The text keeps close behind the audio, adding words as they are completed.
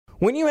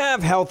When you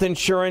have health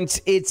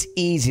insurance, it's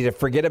easy to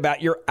forget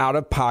about your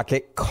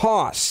out-of-pocket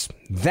costs.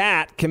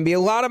 That can be a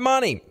lot of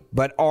money,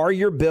 but are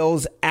your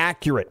bills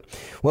accurate?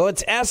 Well,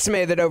 it's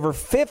estimated that over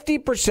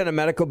 50% of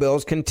medical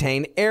bills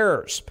contain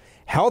errors.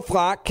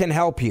 HealthLock can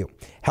help you.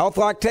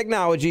 HealthLock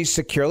technology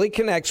securely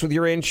connects with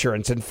your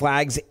insurance and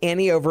flags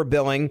any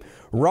overbilling,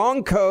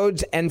 wrong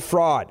codes, and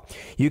fraud.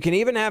 You can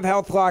even have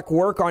HealthLock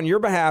work on your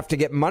behalf to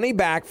get money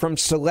back from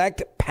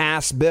select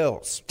past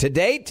bills. To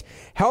date,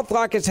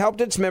 HealthLock has helped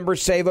its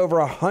members save over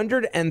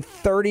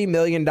 $130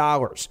 million.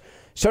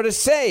 So to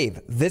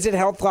save, visit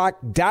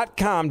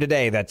healthlock.com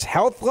today. That's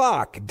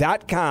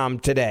healthlock.com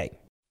today.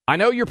 I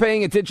know you're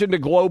paying attention to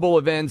global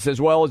events as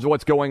well as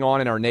what's going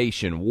on in our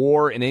nation.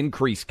 War and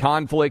increased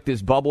conflict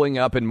is bubbling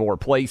up in more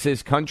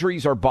places.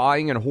 Countries are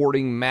buying and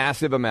hoarding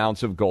massive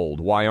amounts of gold.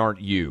 Why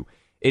aren't you?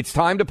 It's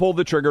time to pull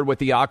the trigger with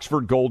the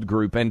Oxford Gold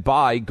Group and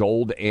buy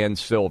gold and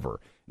silver.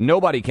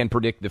 Nobody can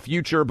predict the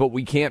future, but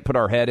we can't put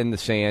our head in the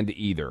sand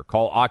either.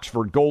 Call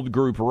Oxford Gold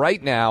Group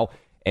right now,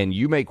 and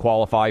you may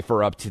qualify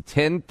for up to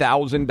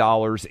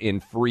 $10,000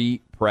 in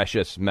free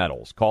precious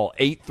metals. Call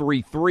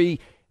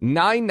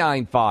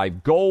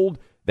 833-995-GOLD.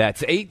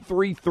 That's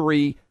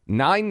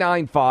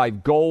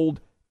 833-995-GOLD,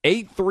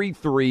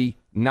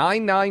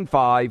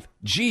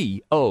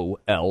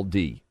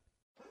 833-995-GOLD.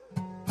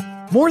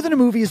 More Than a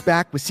Movie is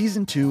back with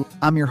Season 2.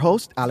 I'm your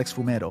host, Alex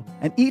Fumero,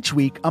 and each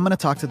week I'm going to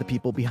talk to the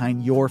people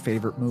behind your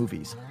favorite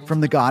movies. From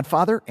The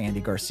Godfather,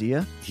 Andy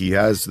Garcia. He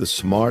has the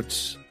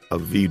smarts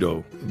of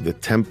Vito, the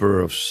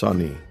temper of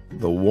Sonny,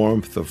 the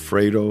warmth of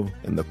Fredo,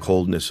 and the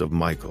coldness of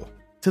Michael.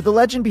 To the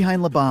legend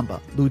behind La Bamba,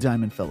 Lou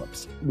Diamond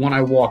Phillips. When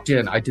I walked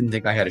in, I didn't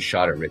think I had a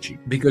shot at Richie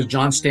because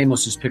John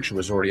Stamos' picture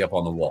was already up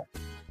on the wall.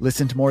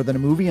 Listen to More Than a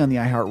Movie on the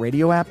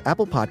iHeartRadio app,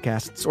 Apple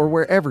Podcasts, or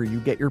wherever you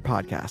get your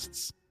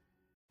podcasts.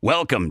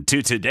 Welcome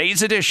to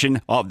today's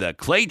edition of the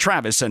Clay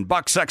Travis and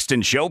Buck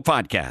Sexton Show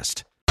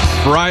podcast.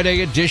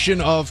 Friday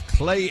edition of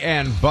Clay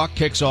and Buck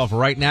kicks off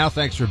right now.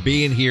 Thanks for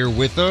being here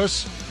with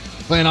us.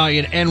 Clay and I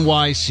in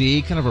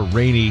NYC, kind of a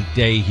rainy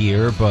day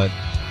here, but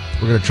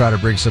we're going to try to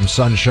bring some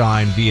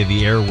sunshine via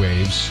the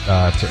airwaves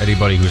to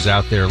anybody who's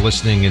out there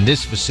listening in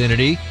this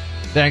vicinity.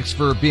 Thanks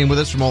for being with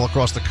us from all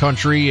across the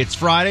country. It's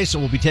Friday, so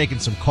we'll be taking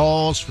some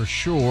calls for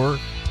sure.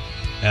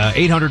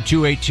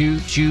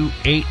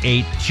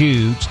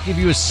 800-282-2882. Just give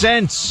you a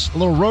sense, a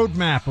little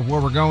roadmap of where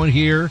we're going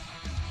here.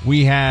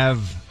 We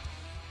have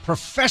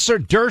Professor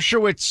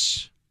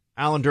Dershowitz,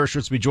 Alan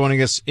Dershowitz, will be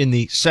joining us in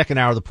the second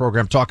hour of the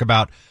program. Talk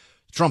about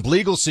the Trump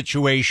legal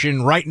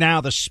situation. Right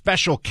now, the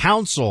special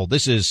counsel,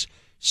 this is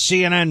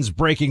CNN's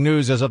breaking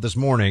news as of this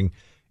morning,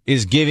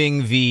 is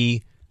giving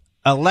the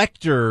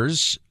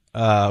electors,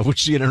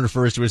 which CNN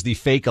refers to as the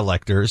fake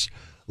electors,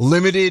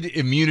 limited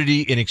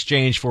immunity in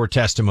exchange for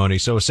testimony.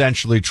 So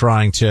essentially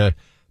trying to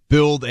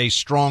build a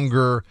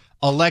stronger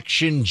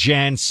election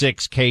Jan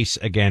 6 case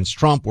against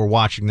Trump. We're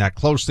watching that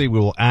closely. We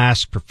will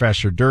ask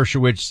Professor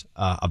Dershowitz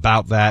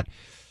about that.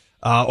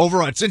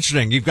 Over, it's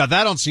interesting. You've got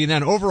that on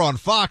CNN. Over on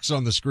Fox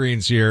on the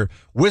screens here,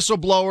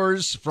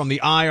 whistleblowers from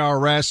the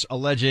IRS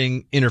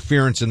alleging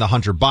interference in the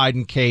Hunter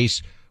Biden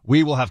case.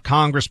 We will have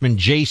Congressman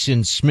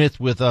Jason Smith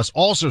with us,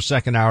 also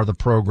second hour of the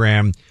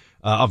program,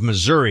 of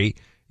Missouri.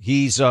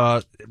 He's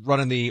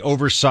running the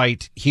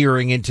oversight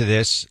hearing into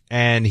this,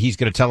 and he's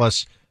going to tell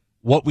us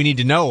what we need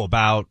to know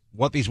about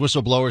what these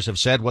whistleblowers have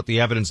said, what the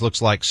evidence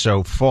looks like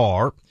so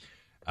far.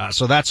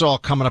 So that's all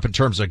coming up in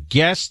terms of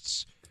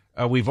guests.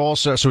 We've got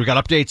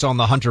updates on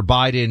the Hunter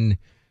Biden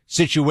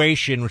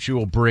situation, which we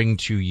will bring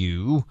to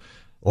you.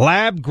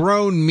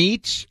 Lab-grown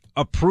meat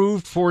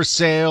approved for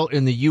sale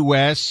in the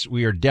U.S.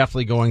 We are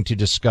definitely going to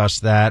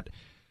discuss that.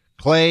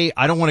 Clay,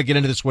 I don't want to get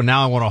into this one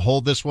now. I want to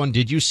hold this one.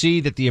 Did you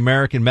see that the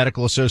American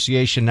Medical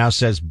Association now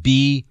says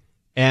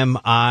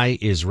BMI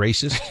is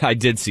racist? I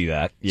did see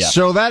that. Yeah.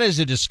 So that is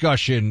a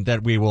discussion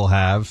that we will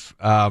have,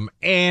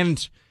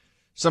 and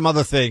some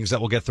other things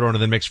that will get thrown in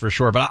the mix for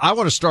sure. But I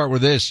want to start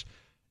with this.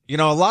 You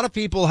know, a lot of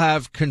people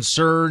have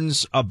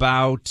concerns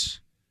about,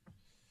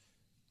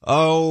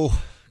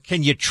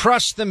 can you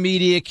trust the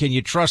media? Can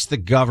you trust the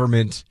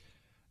government?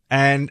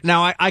 And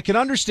now I can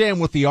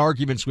understand what the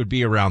arguments would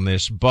be around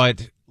this,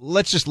 but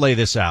let's just lay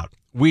this out.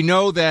 We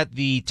know that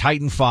the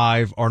Titan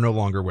V are no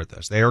longer with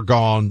us. They are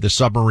gone. The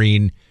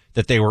submarine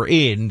that they were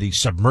in, the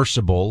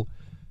submersible,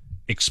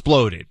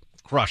 exploded,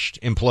 crushed,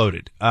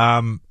 imploded.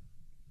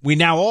 We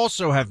now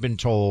also have been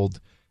told,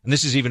 and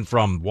this is even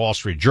from Wall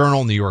Street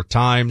Journal, New York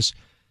Times,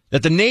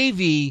 that the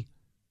Navy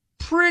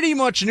pretty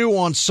much knew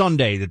on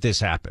Sunday that this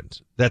happened,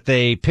 that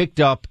they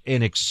picked up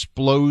an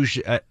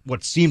explosion,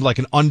 what seemed like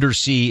an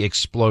undersea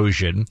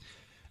explosion,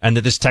 and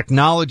that this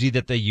technology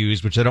that they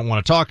used, which I don't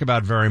want to talk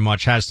about very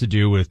much, has to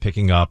do with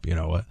picking up,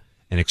 an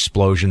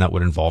explosion that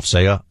would involve,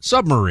 say, a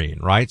submarine,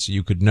 right? So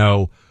you could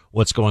know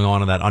what's going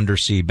on in that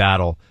undersea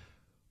battle.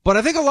 But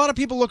I think a lot of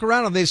people look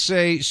around and they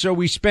say, so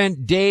we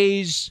spent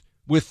days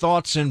with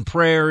thoughts and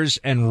prayers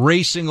and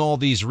racing all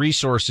these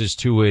resources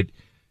to it.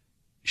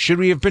 Should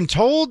we have been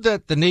told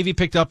that the Navy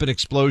picked up an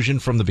explosion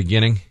from the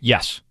beginning?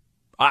 Yes.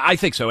 I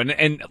think so.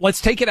 And let's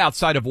take it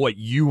outside of what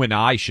you and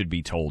I should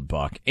be told,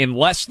 Buck.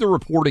 Unless the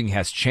reporting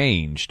has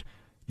changed,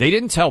 they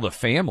didn't tell the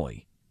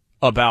family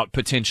about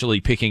potentially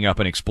picking up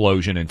an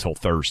explosion until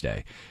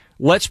Thursday.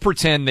 Let's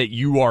pretend that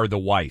you are the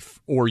wife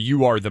or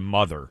you are the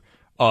mother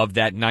of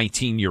that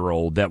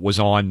 19-year-old that was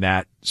on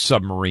that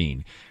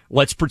submarine.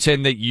 Let's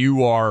pretend that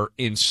you are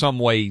in some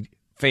way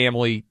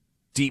family,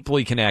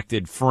 deeply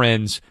connected,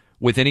 friends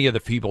with any of the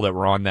people that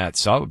were on that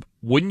sub.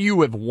 Wouldn't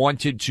you have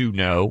wanted to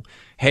know,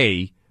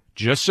 hey,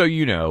 just so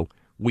you know,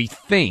 we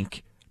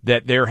think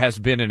that there has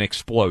been an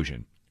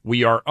explosion.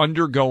 We are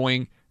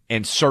undergoing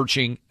and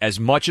searching as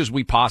much as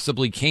we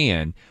possibly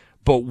can,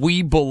 but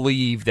we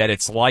believe that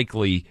it's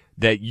likely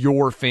that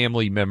your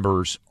family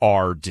members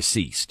are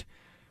deceased.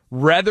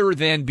 Rather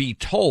than be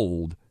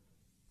told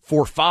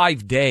for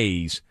 5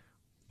 days,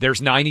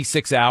 there's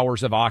 96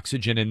 hours of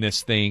oxygen in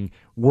this thing,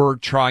 we're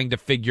trying to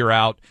figure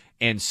out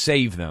and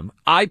save them.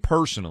 I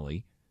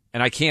personally,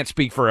 and I can't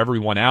speak for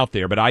everyone out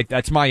there, but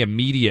that's my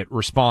immediate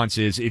response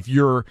is, if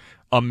you're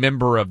a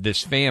member of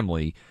this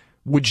family,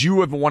 would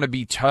you have want to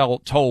be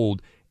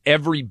told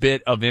every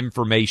bit of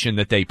information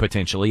that they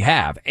potentially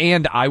have?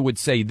 And I would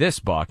say this,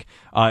 Buck.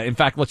 In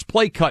fact, let's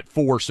play cut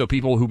 4 so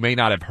people who may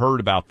not have heard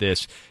about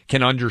this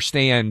can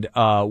understand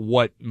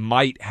what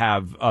might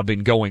have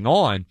been going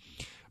on.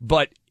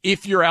 But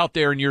if you're out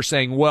there and you're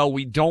saying, well,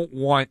 we don't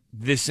want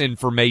this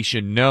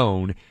information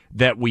known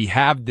that we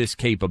have this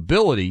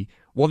capability,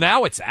 well,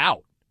 now it's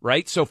out,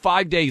 right? So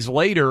 5 days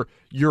later,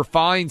 you're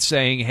fine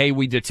saying, hey,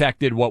 we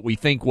detected what we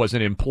think was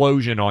an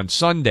implosion on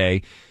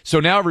Sunday. So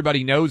now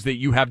everybody knows that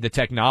you have the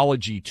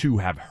technology to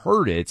have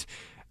heard it.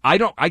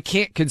 I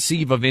can't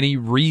conceive of any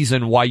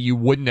reason why you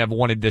wouldn't have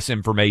wanted this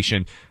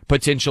information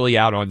potentially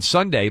out on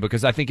Sunday,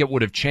 because I think it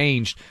would have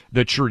changed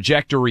the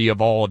trajectory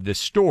of all of this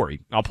story.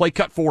 I'll play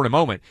cut 4 in a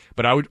moment,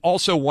 but I would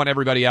also want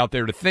everybody out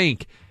there to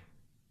think,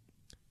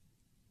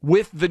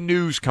 with the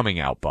news coming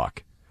out,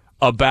 Buck,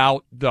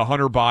 about the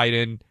Hunter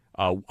Biden,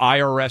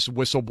 IRS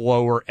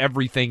whistleblower,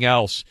 everything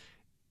else,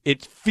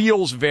 it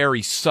feels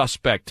very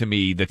suspect to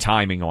me, the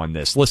timing on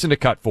this. Listen to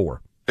cut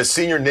 4. A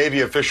senior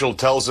Navy official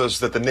tells us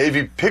that the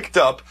Navy picked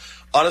up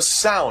on a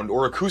sound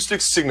or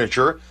acoustic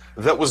signature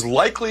that was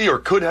likely or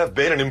could have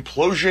been an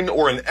implosion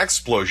or an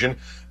explosion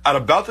at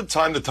about the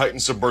time the Titan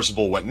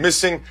submersible went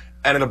missing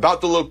and at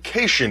about the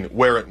location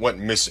where it went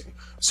missing.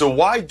 So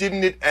why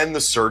didn't it end the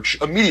search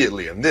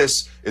immediately? And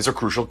this is a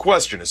crucial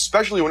question,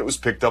 especially when it was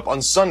picked up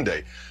on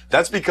Sunday.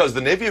 That's because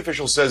the Navy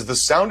official says the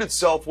sound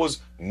itself was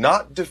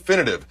not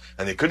definitive,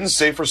 and they couldn't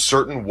say for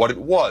certain what it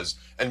was.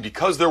 And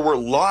because there were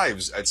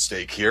lives at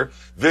stake here,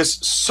 this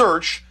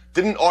search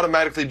didn't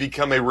automatically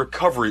become a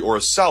recovery or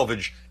a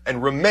salvage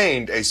and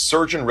remained a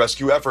search and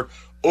rescue effort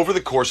over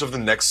the course of the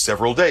next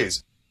several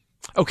days.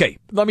 Okay,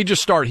 let me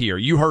just start here.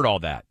 You heard all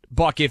that.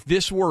 Buck, if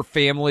this were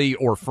family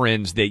or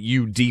friends that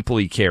you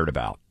deeply cared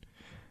about,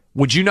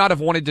 would you not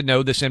have wanted to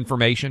know this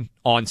information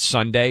on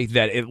Sunday,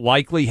 that it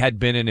likely had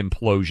been an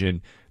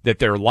implosion, that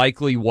there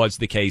likely was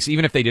the case,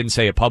 even if they didn't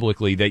say it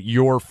publicly, that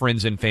your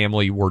friends and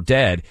family were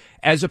dead,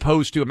 as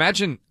opposed to,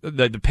 imagine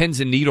the pins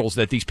and needles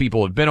that these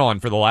people have been on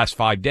for the last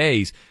 5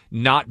 days,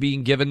 not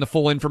being given the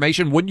full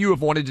information? Wouldn't you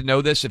have wanted to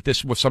know this if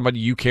this was somebody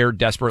you cared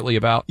desperately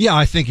about? Yeah,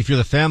 I think if you're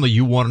the family,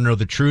 you want to know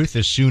the truth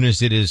as soon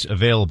as it is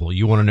available.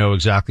 You want to know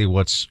exactly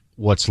what's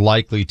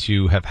likely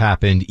to have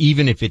happened,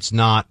 even if it's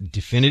not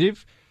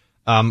definitive.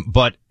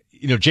 But,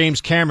 you know, James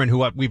Cameron,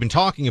 who we've been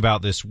talking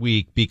about this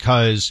week,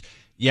 because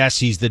yes,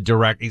 he's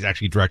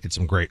actually directed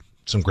some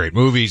great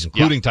movies,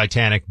 including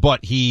Titanic,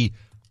 but he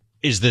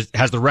has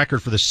the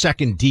record for the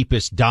second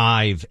deepest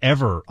dive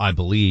ever, I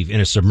believe,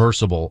 in a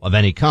submersible of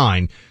any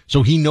kind.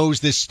 So he knows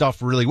this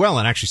stuff really well.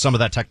 And actually some of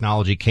that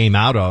technology came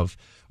out of,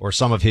 or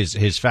some of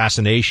his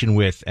fascination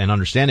with and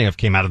understanding of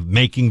came out of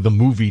making the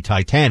movie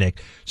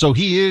Titanic. So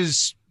he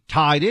is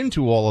tied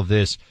into all of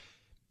this.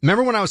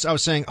 Remember when I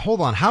was saying,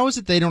 hold on, how is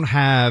it they don't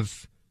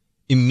have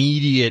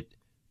immediate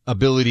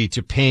ability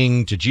to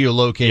ping, to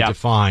geolocate, to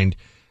find?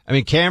 I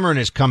mean, Cameron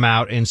has come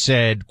out and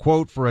said,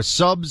 quote, for a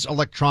sub's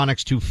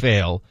electronics to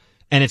fail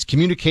and its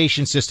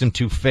communication system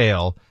to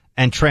fail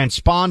and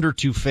transponder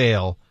to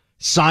fail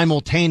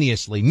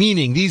simultaneously,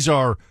 meaning these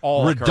are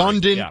all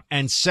redundant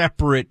and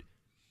separate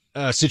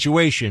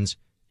situations,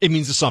 it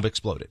means the sub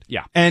exploded.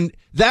 Yeah. And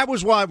that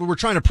was why we were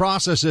trying to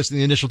process this in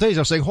the initial days.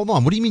 I was saying, hold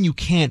on, what do you mean you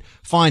can't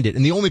find it?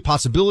 And the only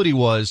possibility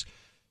was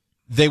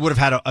they would have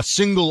had a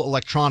single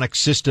electronic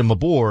system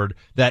aboard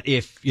that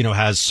if, you know,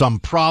 has some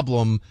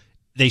problem,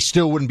 they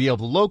still wouldn't be able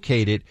to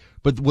locate it.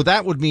 But what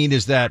that would mean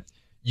is that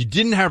you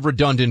didn't have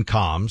redundant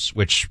comms,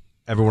 which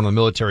everyone on the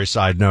military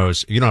side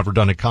knows. You don't have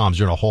redundant comms,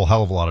 you're in a whole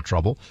hell of a lot of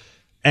trouble.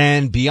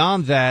 And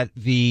beyond that,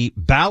 the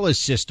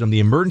ballast system, the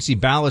emergency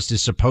ballast,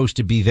 is supposed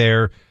to be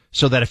there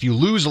so that if you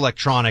lose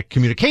electronic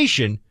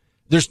communication,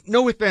 there's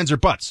no ifs, ands, or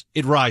buts.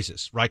 It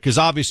rises, right? Because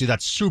obviously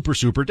that's super,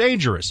 super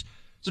dangerous.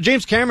 So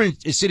James Cameron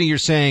is sitting here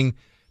saying,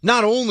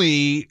 not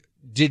only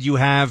did you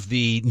have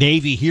the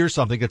Navy hear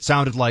something that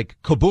sounded like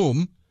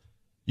kaboom,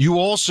 you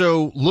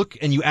also look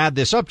and you add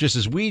this up, just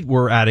as we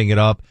were adding it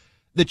up,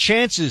 the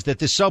chances that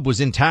this sub was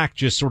intact,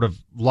 just sort of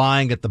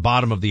lying at the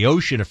bottom of the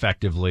ocean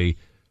effectively,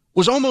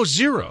 was almost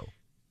zero.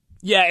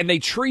 Yeah, and they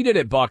treated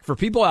it, Buck, for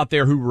people out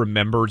there who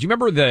remember. Do you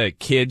remember the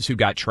kids who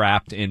got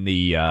trapped in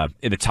the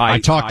tide? I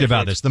talked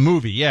about this, the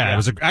movie. Yeah, it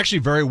was actually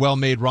a very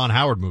well-made Ron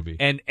Howard movie.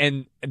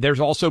 And there's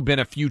also been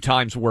a few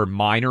times where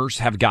miners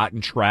have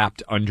gotten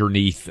trapped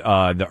underneath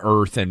the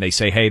earth, and they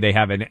say, hey, they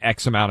have an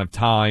X amount of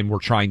time. We're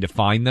trying to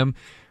find them.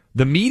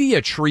 The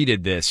media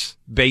treated this,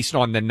 based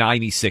on the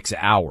 96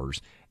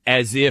 hours,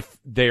 as if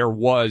there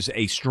was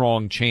a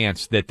strong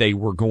chance that they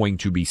were going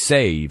to be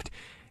saved.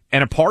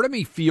 And a part of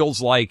me feels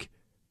like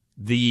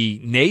the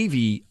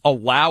Navy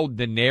allowed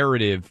the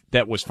narrative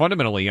that was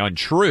fundamentally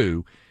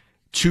untrue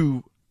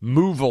to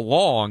move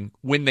along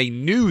when they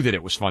knew that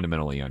it was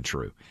fundamentally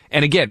untrue.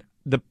 And again,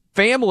 the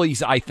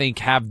families, I think,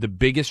 have the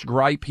biggest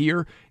gripe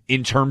here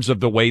in terms of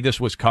the way this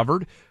was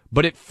covered,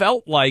 but it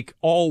felt like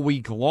all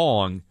week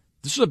long,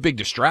 this was a big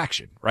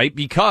distraction, right?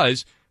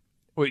 Because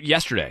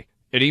yesterday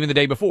and even the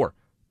day before,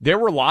 there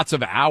were lots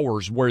of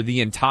hours where the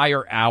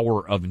entire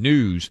hour of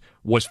news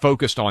was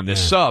focused on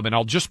this sub. And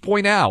I'll just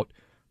point out,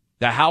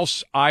 the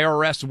House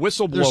IRS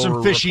whistleblower There's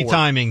some fishy report,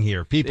 timing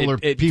here.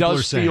 It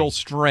does feel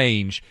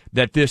strange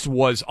that this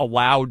was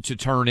allowed to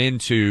turn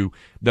into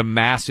the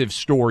massive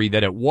story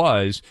that it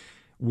was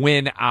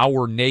when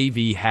our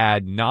Navy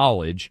had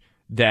knowledge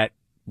that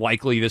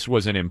likely this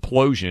was an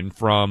implosion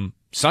from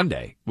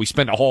Sunday. We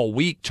spent a whole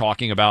week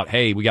talking about,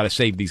 hey, we got to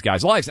save these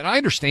guys' lives. And I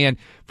understand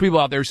people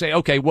out there say,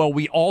 okay, well,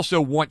 we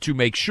also want to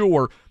make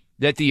sure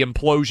that the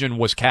implosion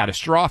was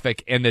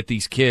catastrophic and that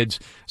these kids,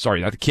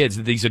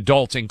 that these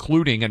adults,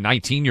 including a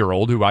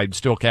 19-year-old who I'd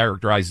still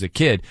characterize as a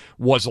kid,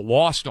 was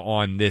lost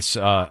on this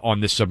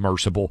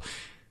submersible.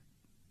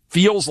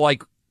 Feels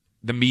like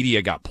the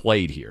media got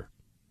played here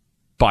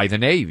by the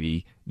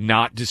Navy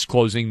not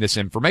disclosing this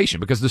information,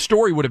 because the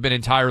story would have been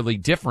entirely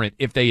different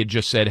if they had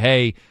just said,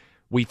 hey,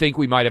 we think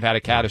we might have had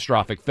a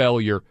catastrophic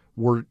failure.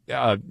 We're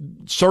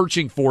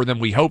searching for them.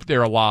 We hope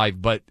they're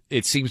alive, but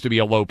it seems to be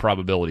a low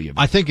probability of it.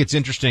 I think it's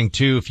interesting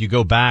too. If you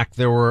go back,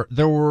 there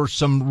were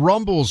some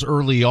rumbles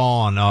early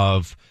on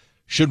of,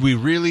 should we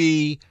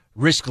really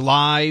risk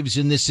lives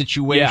in this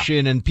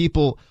situation? Yeah. And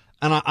people,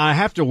 and I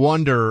have to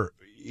wonder,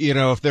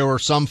 if there were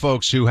some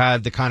folks who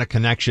had the kind of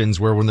connections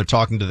where when they're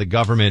talking to the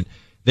government,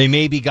 they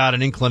maybe got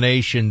an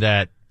inclination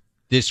that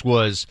it's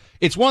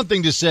one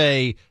thing to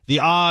say the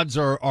odds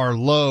are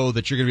low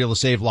that you're going to be able to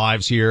save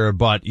lives here,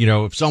 but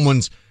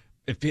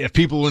if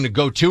people want to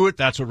go to it,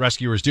 that's what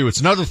rescuers do.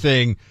 It's another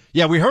thing.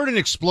 Yeah, we heard an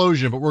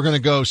explosion, but we're going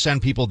to go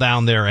send people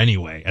down there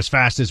anyway, as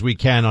fast as we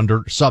can under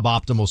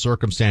suboptimal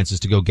circumstances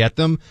to go get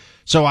them.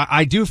 So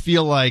I do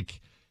feel like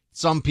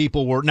some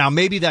people were, now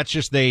maybe that's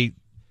just the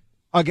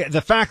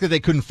fact that they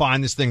couldn't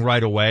find this thing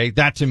right away,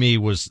 that to me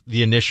was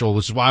the initial,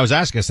 which is why I was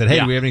asking. I said, hey,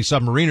 do we have any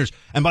submariners?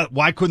 And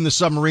why couldn't the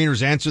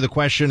submariners answer the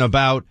question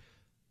about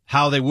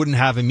how they wouldn't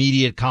have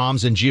immediate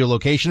comms and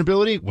geolocation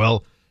ability?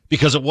 Well,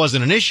 because it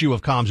wasn't an issue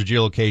of comms or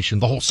geolocation,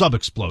 the whole sub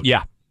exploded.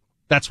 Yeah.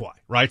 That's why,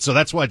 right? So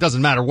that's why it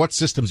doesn't matter what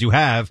systems you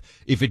have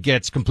if it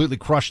gets completely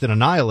crushed and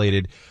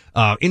annihilated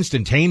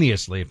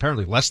instantaneously,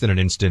 apparently less than an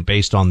instant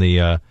based on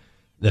the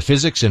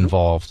physics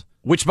involved.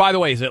 Which, by the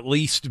way, is at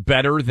least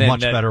better than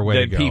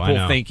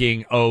people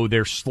thinking, oh,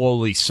 they're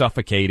slowly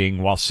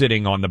suffocating while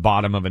sitting on the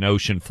bottom of an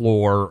ocean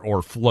floor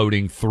or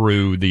floating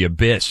through the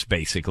abyss,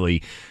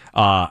 basically.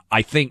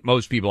 I think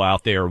most people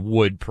out there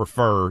would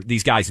prefer,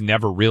 these guys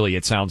never really,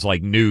 it sounds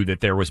like, knew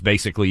that there was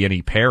basically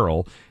any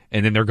peril,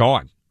 and then they're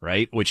gone,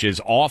 right? Which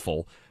is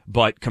awful.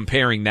 But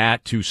comparing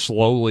that to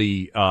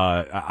slowly,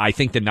 I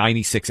think the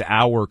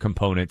 96-hour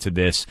component to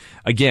this,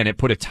 again, it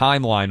put a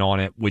timeline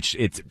on it, which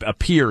it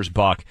appears,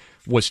 Buck,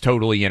 was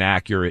totally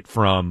inaccurate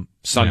from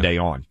Sunday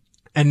on.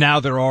 And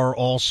now there are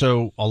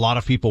also a lot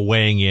of people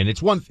weighing in.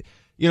 It's one,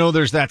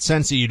 there's that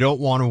sense that you don't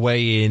want to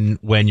weigh in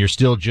when you're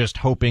still just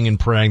hoping and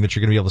praying that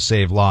you're going to be able to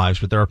save lives.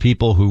 But there are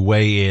people who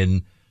weigh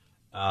in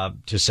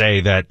to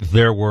say that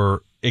there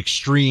were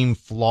extreme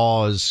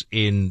flaws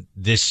in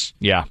this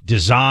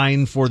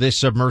design for this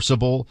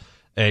submersible.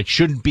 It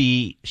shouldn't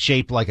be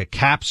shaped like a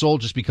capsule,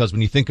 just because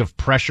when you think of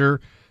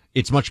pressure,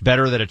 it's much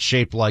better that it's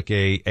shaped like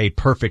a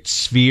perfect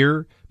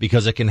sphere,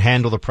 because it can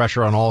handle the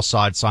pressure on all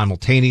sides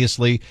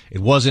simultaneously. It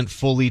wasn't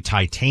fully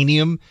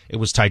titanium. It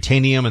was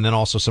titanium and then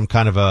also some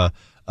kind of a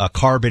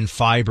carbon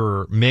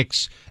fiber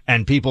mix.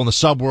 And people in the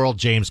subworld,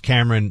 James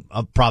Cameron,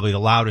 probably the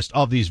loudest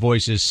of these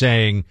voices,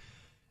 saying,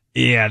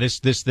 yeah, this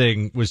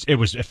thing was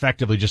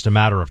effectively just a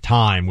matter of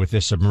time with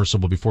this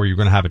submersible before you're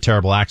going to have a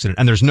terrible accident.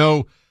 And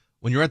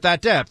when you're at that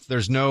depth,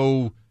 there's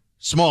no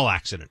small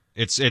accident.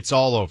 It's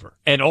all over.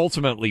 And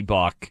ultimately,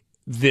 Buck,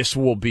 this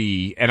will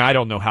be, and I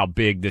don't know how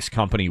big this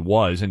company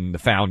was, and the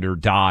founder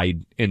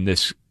died in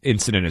this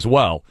incident as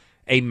well,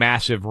 a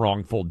massive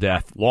wrongful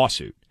death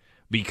lawsuit,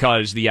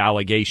 because the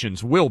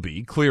allegations will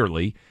be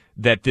clearly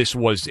that this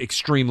was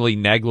extremely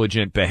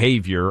negligent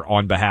behavior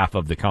on behalf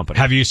of the company.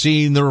 Have you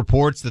seen the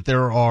reports that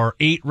there are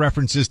 8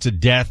 references to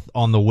death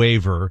on the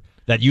waiver,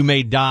 that you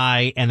may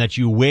die and that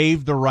you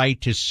waive the right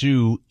to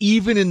sue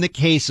even in the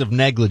case of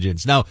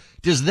negligence? Now,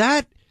 does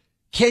that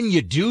Can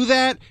you do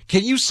that?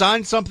 Can you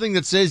sign something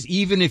that says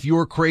even if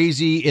you're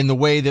crazy in the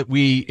way that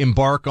we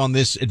embark on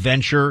this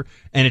adventure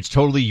and it's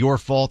totally your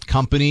fault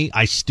company,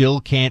 I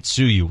still can't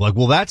sue you? Like,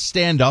 will that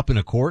stand up in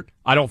a court?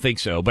 I don't think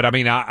so. But I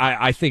mean,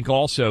 I think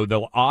also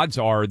the odds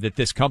are that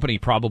this company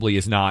probably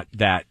is not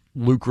that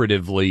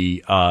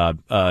lucratively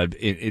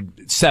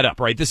set up,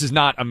 right? This is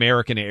not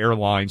American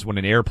Airlines when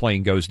an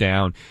airplane goes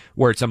down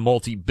where it's a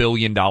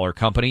multi-billion-dollar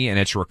company and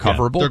it's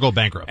recoverable. Yeah, they'll go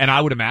bankrupt. And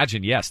I would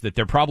imagine, yes, that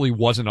there probably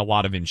wasn't a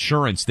lot of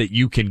insurance that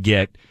you can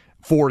get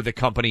for the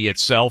company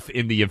itself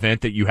in the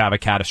event that you have a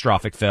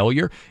catastrophic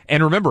failure.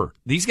 And remember,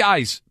 these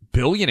guys,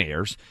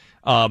 billionaires,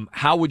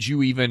 how would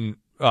you even,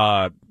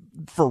 for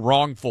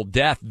wrongful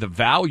death, the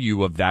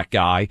value of that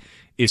guy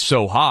is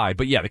so high.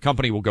 But yeah, the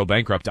company will go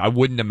bankrupt. I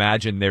wouldn't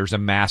imagine there's a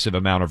massive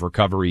amount of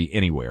recovery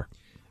anywhere.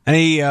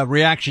 Any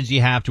reactions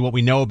you have to what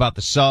we know about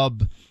the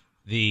sub,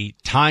 the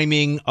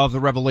timing of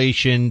the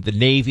revelation, the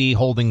Navy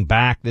holding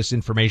back this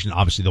information,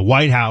 obviously the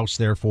White House,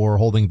 therefore,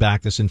 holding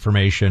back this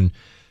information?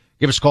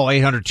 Give us a call,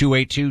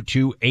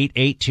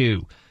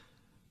 800-282-2882.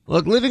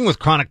 Look, living with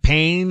chronic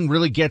pain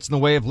really gets in the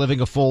way of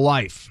living a full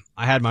life.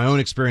 I had my own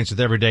experience with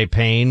everyday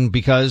pain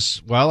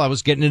because, well, I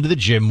was getting into the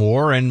gym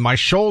more and my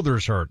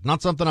shoulders hurt.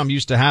 Not something I'm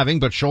used to having,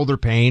 but shoulder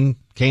pain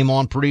came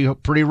on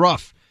pretty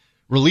rough.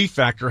 Relief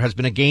Factor has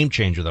been a game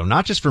changer, though,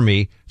 not just for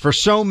me, for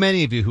so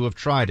many of you who have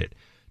tried it.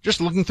 Just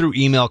looking through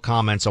email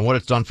comments on what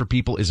it's done for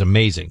people is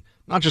amazing.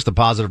 Not just the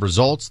positive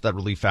results that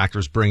Relief Factor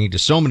is bringing to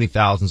so many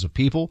thousands of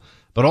people,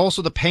 but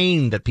also the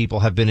pain that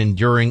people have been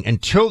enduring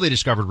until they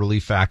discovered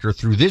Relief Factor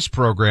through this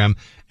program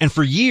and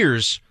for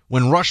years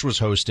when Rush was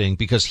hosting,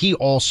 because he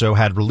also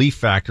had Relief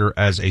Factor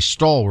as a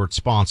stalwart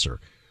sponsor.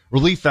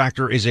 Relief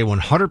Factor is a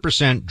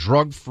 100%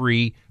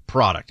 drug-free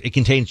product. It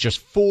contains just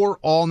 4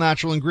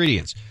 all-natural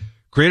ingredients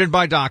created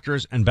by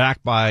doctors and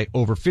backed by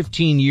over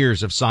 15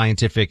 years of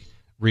scientific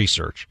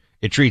research.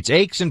 It treats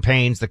aches and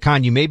pains, the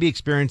kind you may be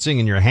experiencing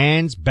in your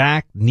hands,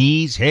 back,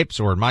 knees, hips,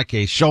 or in my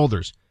case,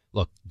 shoulders.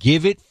 Look,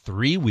 give it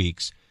 3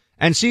 weeks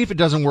and see if it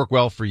doesn't work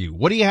well for you.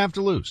 What do you have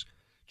to lose?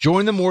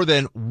 Join the more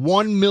than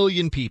 1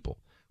 million people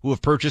who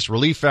have purchased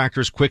Relief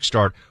Factor's Quick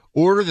Start.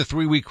 Order the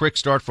 3-week Quick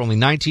Start for only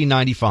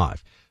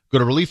 $19.95. Go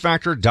to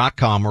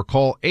ReliefFactor.com or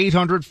call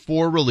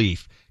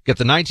 800-4RELIEF. Get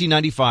the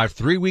 $19.95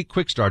 3-week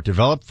Quick Start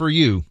developed for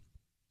you.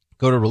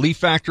 Go to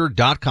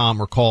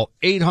ReliefFactor.com or call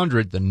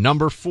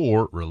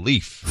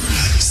 800-4RELIEF.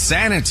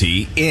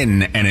 Sanity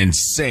in an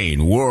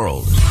insane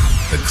world.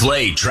 The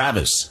Clay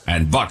Travis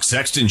and Buck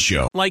Sexton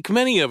Show. Like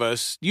many of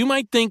us, you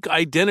might think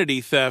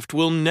identity theft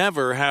will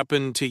never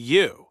happen to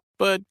you.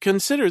 But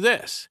consider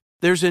this.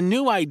 There's a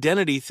new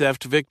identity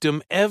theft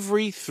victim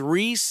every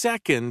 3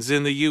 seconds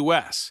in the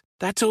U.S.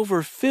 That's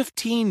over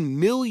 15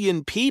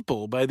 million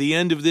people by the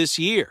end of this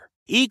year,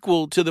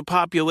 equal to the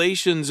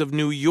populations of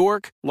New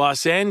York,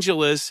 Los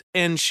Angeles,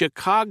 and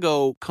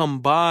Chicago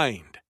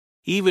combined.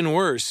 Even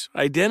worse,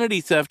 identity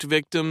theft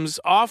victims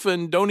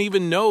often don't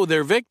even know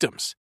they're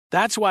victims.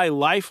 That's why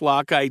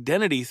LifeLock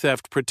Identity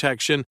Theft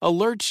Protection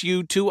alerts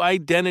you to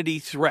identity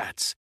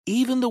threats,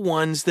 even the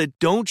ones that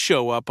don't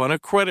show up on a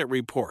credit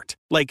report,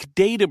 like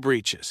data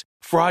breaches,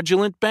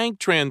 fraudulent bank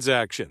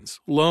transactions,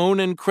 loan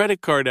and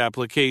credit card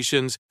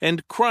applications,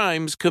 and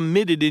crimes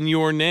committed in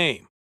your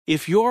name.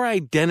 If your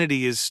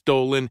identity is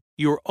stolen,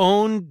 your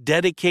own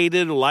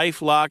dedicated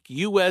LifeLock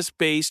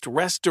U.S.-based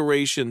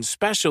restoration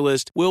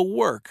specialist will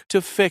work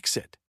to fix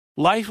it.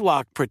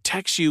 LifeLock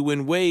protects you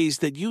in ways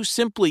that you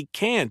simply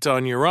can't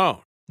on your own.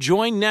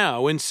 Join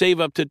now and save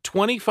up to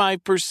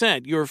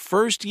 25% your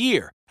first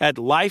year at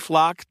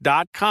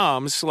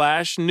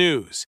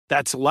LifeLock.com/news.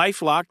 That's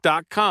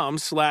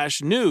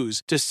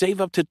LifeLock.com/news to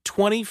save up to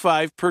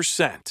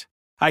 25%.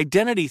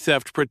 Identity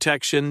theft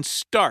protection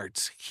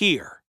starts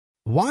here.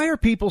 Why are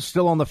people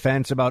still on the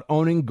fence about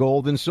owning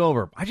gold and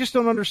silver? I just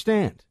don't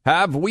understand.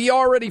 Have we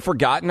already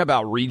forgotten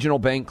about regional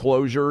bank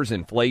closures,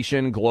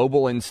 inflation,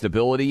 global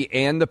instability,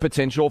 and the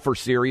potential for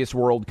serious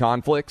world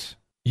conflicts?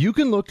 You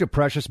can look to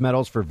precious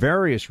metals for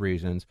various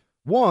reasons.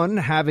 1,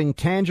 having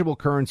tangible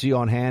currency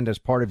on hand as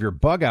part of your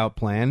bug-out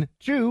plan.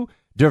 2,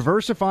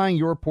 diversifying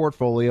your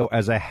portfolio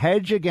as a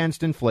hedge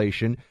against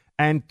inflation.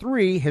 And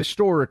 3,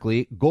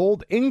 historically,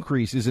 gold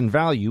increases in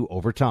value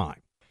over time.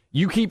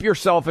 You keep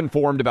yourself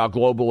informed about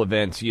global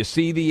events. You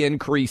see the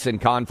increase in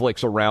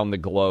conflicts around the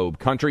globe.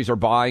 Countries are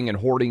buying and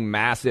hoarding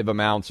massive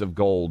amounts of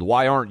gold.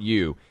 Why aren't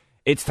you?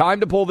 It's time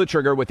to pull the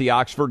trigger with the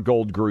Oxford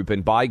Gold Group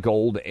and buy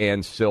gold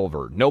and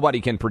silver.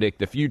 Nobody can predict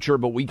the future,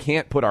 but we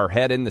can't put our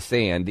head in the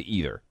sand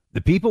either.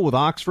 The people with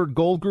Oxford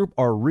Gold Group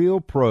are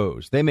real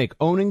pros. They make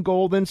owning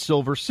gold and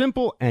silver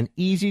simple and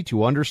easy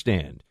to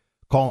understand.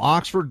 Call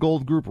Oxford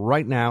Gold Group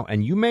right now,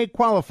 and you may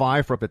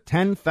qualify for up to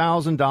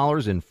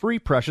 $10,000 in free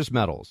precious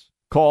metals.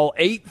 Call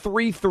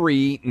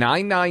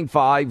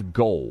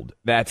 833-995-GOLD.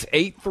 That's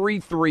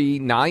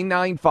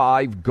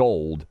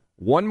 833-995-GOLD.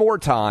 One more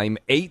time,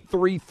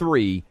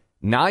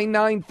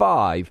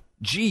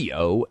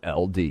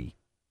 833-995-GOLD.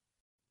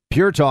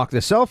 Pure Talk,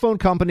 the cell phone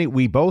company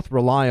we both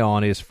rely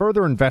on, is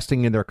further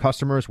investing in their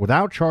customers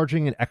without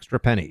charging an extra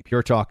penny.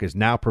 Pure Talk is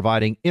now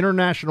providing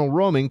international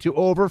roaming to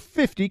over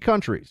 50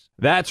 countries.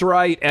 That's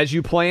right. As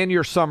you plan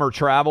your summer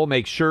travel,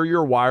 make sure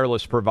your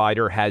wireless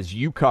provider has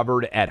you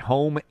covered at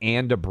home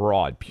and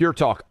abroad. Pure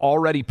Talk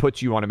already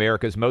puts you on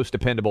America's most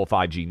dependable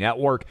 5G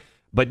network,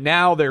 but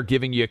now they're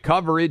giving you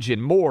coverage in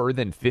more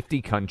than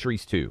 50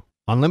 countries, too.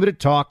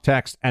 Unlimited talk,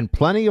 text, and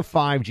plenty of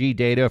 5G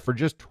data for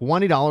just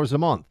 $20 a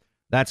month.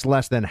 That's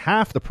less than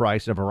half the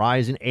price of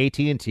Verizon,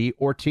 AT&T,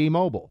 or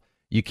T-Mobile.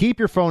 You keep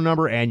your phone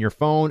number and your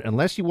phone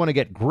unless you want to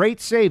get great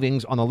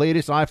savings on the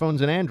latest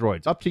iPhones and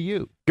Androids. Up to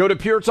you. Go to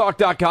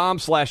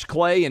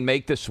puretalk.com/Clay and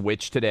make the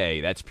switch today.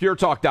 That's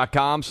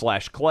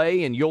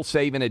puretalk.com/Clay, and you'll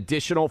save an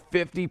additional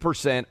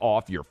 50%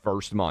 off your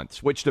first month.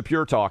 Switch to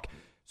Pure Talk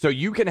so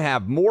you can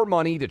have more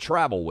money to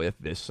travel with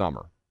this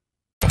summer.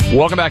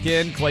 Welcome back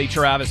in. Clay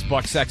Travis,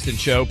 Buck Sexton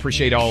Show.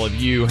 Appreciate all of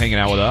you hanging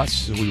out with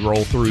us as we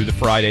roll through the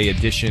Friday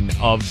edition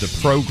of the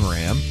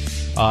program.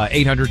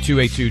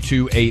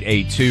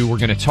 800-282-2882. We're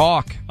going to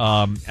talk,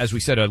 as we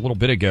said a little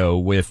bit ago,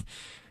 with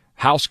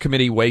House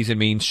Committee Ways and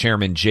Means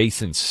Chairman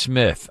Jason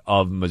Smith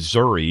of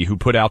Missouri, who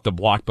put out the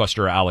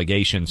blockbuster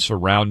allegations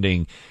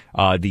surrounding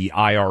the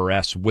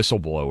IRS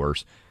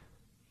whistleblowers.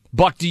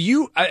 Buck, do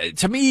you,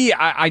 to me,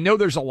 I know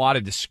there's a lot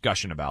of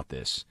discussion about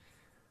this.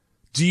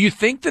 Do you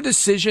think the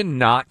decision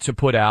not to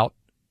put out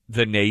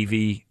the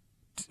Navy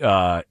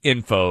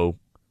info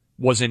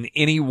was in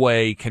any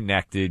way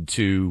connected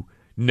to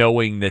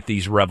knowing that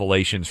these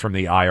revelations from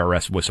the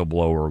IRS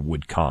whistleblower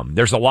would come?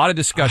 There's a lot of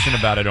discussion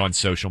about it on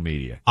social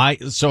media.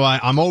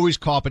 I'm always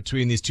caught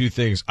between these two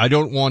things. I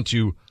don't want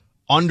to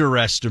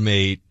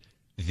underestimate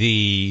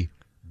the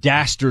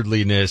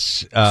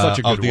dastardliness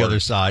of the other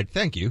side.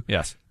 Thank you.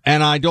 Yes.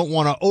 And I don't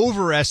want to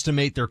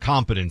overestimate their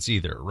competence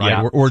either, right?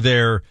 Yeah. Or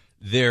their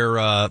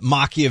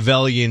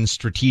Machiavellian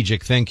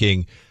strategic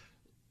thinking.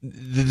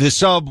 The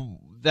sub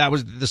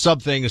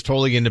thing is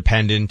totally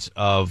independent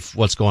of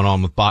what's going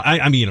on with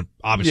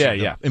obviously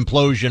the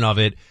implosion of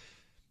it.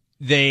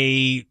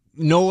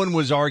 No one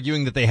was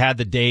arguing that they had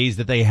the days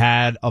that they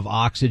had of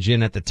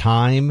oxygen at the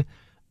time.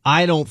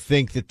 I don't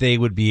think that they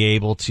would be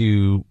able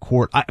to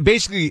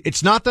basically,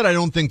 it's not that I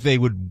don't think they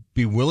would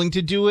be willing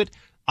to do it.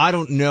 I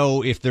don't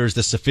know if there's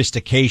the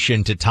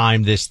sophistication to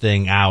time this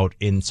thing out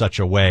in such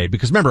a way.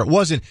 Because remember,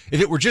 if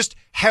it were just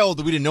held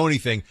that we didn't know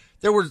anything,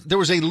 there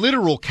was a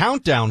literal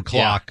countdown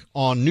clock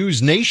on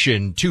News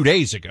Nation 2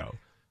 days ago.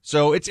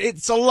 So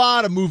it's a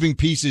lot of moving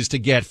pieces to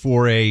get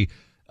for a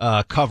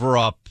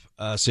cover-up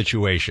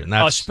situation.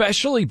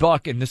 Especially,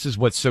 Buck, and this is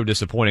what's so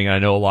disappointing, and I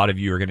know a lot of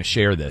you are going to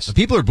share this.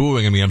 People are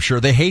booing at me, I'm sure.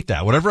 They hate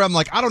that. Whatever I'm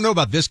like, I don't know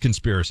about this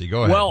conspiracy.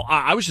 Go ahead. Well,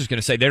 I was just going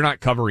to say they're not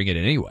covering it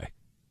anyway.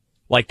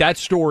 Like, that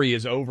story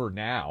is over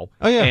now.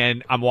 Oh, yeah.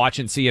 And I'm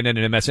watching CNN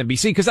and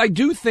MSNBC because I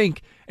do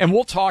think, and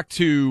we'll talk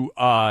to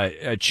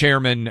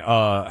Chairman,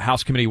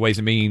 House Committee Ways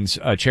and Means,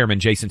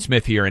 Chairman Jason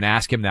Smith here and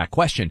ask him that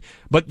question.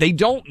 But they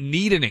don't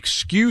need an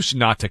excuse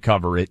not to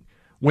cover it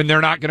when they're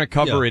not going to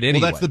cover it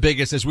anyway. Well, that's the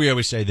biggest, as we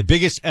always say, the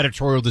biggest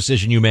editorial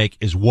decision you make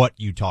is what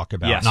you talk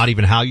about, not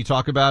even how you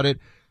talk about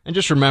it. And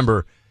just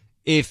remember,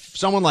 if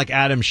someone like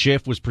Adam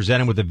Schiff was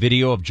presented with a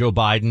video of Joe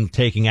Biden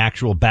taking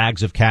actual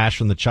bags of cash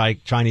from the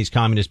Chinese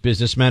communist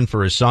businessmen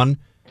for his son,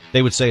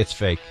 they would say it's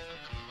fake.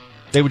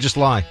 They would just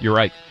lie. You're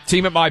right.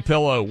 Team at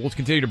MyPillow, we'll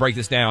continue to break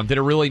this down, did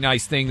a really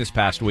nice thing this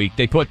past week.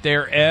 They put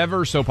their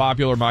ever so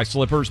popular My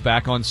Slippers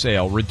back on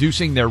sale,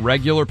 reducing their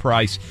regular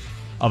price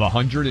of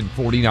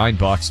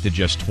 $149 to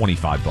just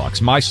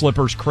 $25. My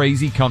Slippers,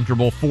 crazy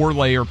comfortable,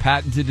 4-layer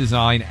patented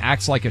design,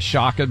 acts like a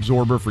shock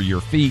absorber for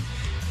your feet.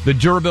 The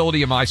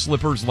durability of My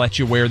Slippers lets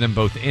you wear them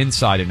both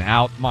inside and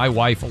out. My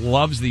wife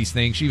loves these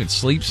things. She even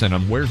sleeps in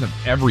them, wears them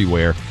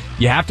everywhere.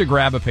 You have to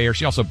grab a pair.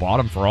 She also bought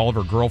them for all of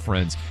her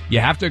girlfriends. You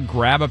have to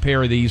grab a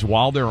pair of these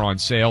while they're on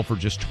sale for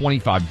just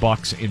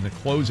 $25 in the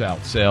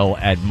closeout sale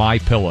at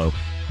MyPillow.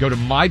 Go to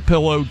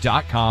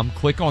MyPillow.com,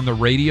 click on the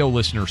radio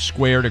listener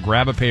square to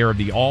grab a pair of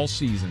the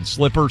all-season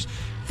slippers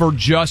for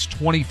just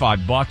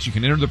 $25. You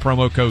can enter the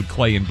promo code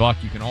Clay and Buck.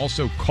 You can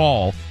also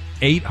call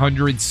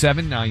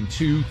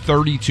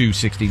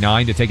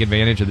 800-792-3269 to take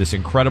advantage of this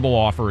incredible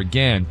offer.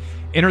 Again,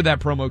 enter that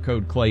promo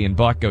code Clay and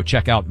Buck. Go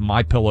check out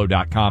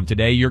MyPillow.com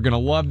today. You're going to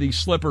love these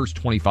slippers,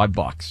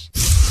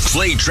 $25.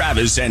 Clay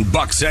Travis and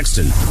Buck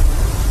Sexton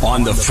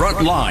on the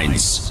front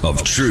lines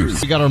of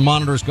truth. We got our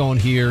monitors going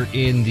here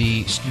in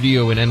the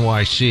studio in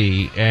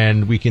NYC,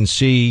 and we can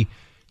see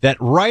that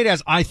right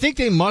as I think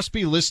they must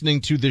be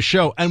listening to the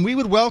show. And we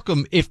would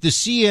welcome if the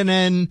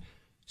CNN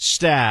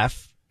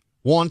staff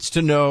wants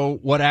to know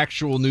what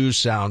actual news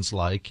sounds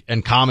like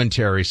and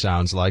commentary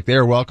sounds like,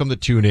 they're welcome to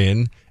tune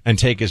in and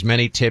take as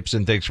many tips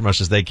and things from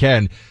us as they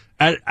can.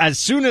 As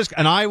soon as,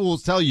 and I will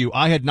tell you,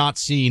 I had not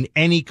seen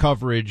any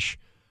coverage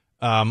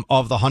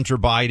of the Hunter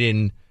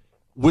Biden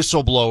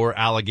whistleblower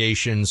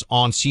allegations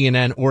on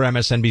CNN or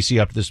MSNBC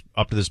up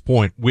to this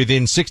point.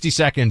 Within 60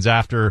 seconds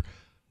after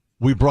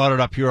we brought it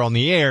up here on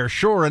the air,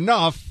 sure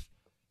enough,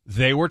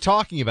 they were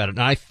talking about it.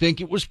 And I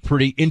think it was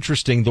pretty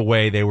interesting the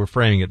way they were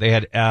framing it. They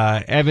had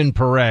Evan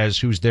Perez,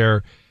 who's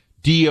their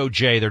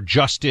DOJ, their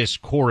justice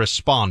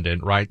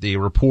correspondent, right? The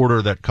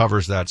reporter that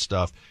covers that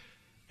stuff.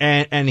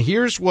 And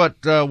here's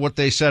what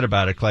they said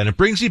about it, Clay. And it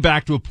brings me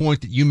back to a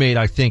point that you made,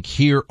 I think,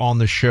 here on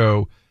the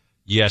show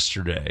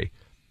yesterday.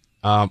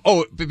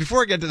 But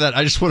before I get to that,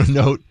 I just want to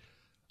note,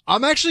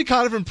 I'm actually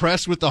kind of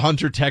impressed with the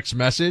Hunter text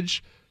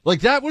message.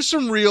 Like, that was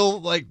some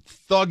real, like,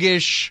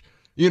 thuggish,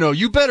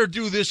 you better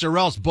do this or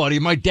else, buddy.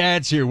 My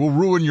dad's here. We'll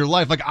ruin your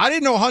life. Like, I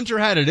didn't know Hunter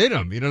had it in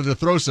him, to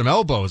throw some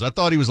elbows. I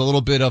thought he was a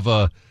little bit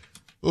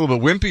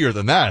wimpier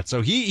than that.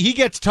 So he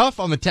gets tough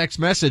on the text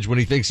message when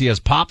he thinks he has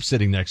Pop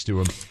sitting next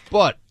to him.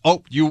 But,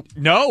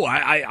 No,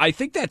 I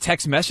think that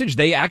text message,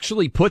 they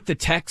actually put the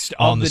text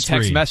of the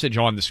text message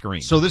on the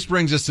screen. So this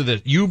brings us to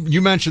this.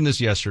 You mentioned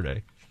this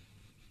yesterday.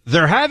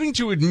 They're having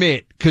to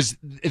admit, because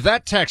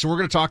that text, and we're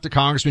going to talk to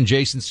Congressman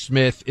Jason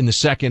Smith in the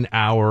second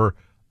hour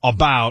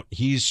about,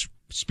 he's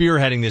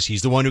spearheading this.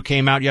 He's the one who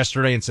came out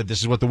yesterday and said, this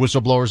is what the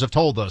whistleblowers have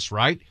told us,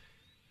 right?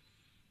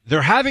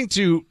 They're having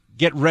to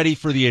get ready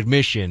for the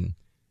admission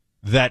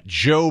that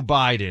Joe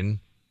Biden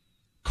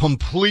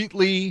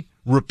completely,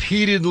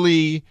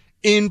 repeatedly,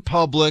 in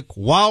public,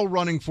 while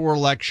running for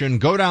election,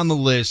 go down the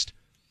list,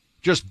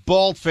 just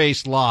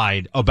bald-faced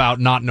lied about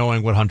not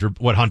knowing what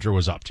Hunter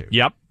was up to.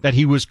 Yep. That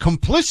he was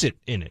complicit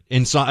in it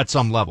at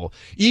some level.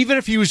 Even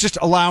if he was just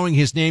allowing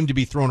his name to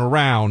be thrown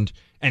around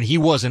and he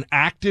wasn't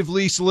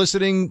actively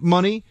soliciting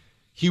money,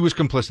 he was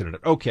complicit in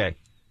it. Okay.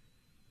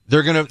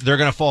 They're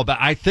gonna fall back.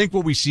 I think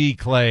what we see,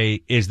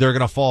 Clay, is they're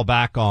gonna fall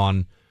back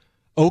on,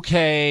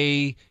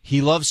 okay,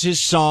 he loves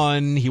his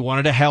son, he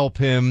wanted to help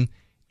him.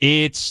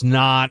 It's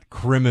not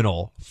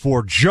criminal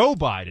for Joe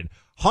Biden.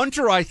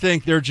 Hunter, I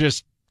think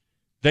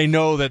they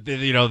know that,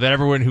 that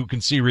everyone who can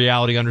see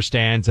reality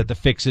understands that the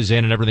fix is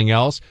in and everything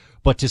else.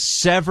 But to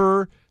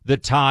sever the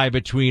tie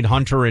between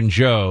Hunter and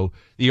Joe,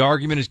 the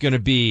argument is going to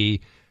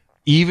be,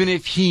 even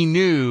if he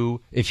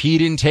knew, if he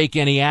didn't take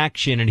any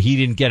action and he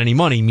didn't get any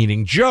money,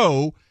 meaning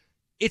Joe,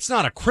 it's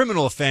not a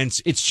criminal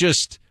offense. It's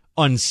just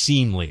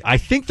unseemly. I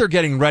think they're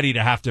getting ready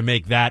to have to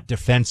make that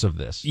defense of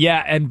this.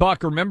 Yeah, and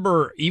Buck,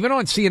 remember, even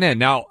on CNN,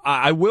 now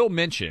I will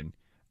mention,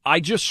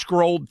 I just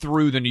scrolled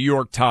through the New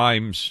York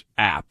Times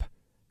app.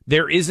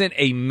 There isn't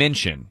a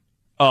mention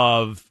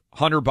of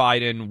Hunter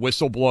Biden,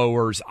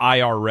 whistleblowers,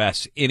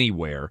 IRS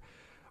anywhere.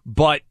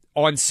 But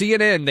on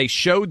CNN, they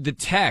showed the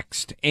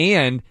text,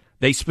 and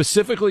they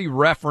specifically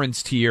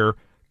referenced here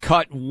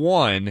cut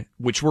 1,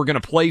 which we're going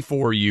to play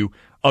for you,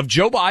 of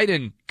Joe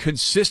Biden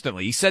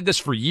consistently. He said this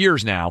for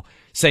years now,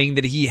 saying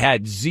that he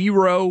had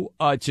zero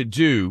to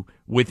do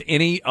with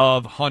any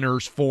of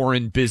Hunter's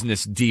foreign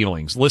business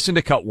dealings. Listen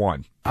to cut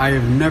 1. I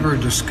have never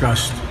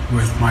discussed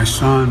with my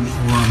son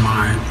or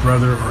my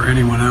brother or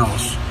anyone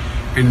else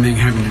anything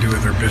having to do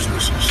with their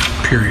businesses,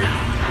 period.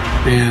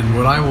 And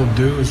what I will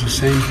do is the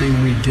same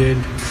thing we did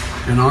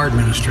in our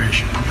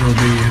administration. There will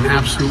be an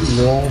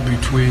absolute wall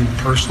between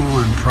personal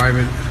and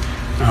private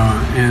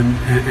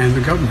and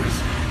the government.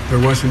 There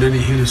wasn't any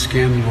hint of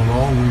scandal at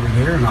all when we were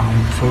there, and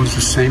I'll impose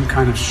the same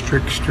kind of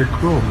strict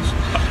rules.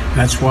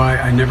 That's why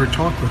I never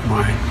talk with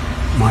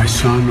my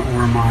son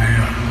or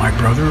my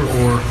brother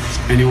or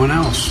anyone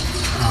else,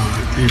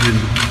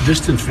 even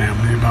distant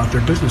family, about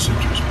their business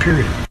interests,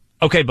 period.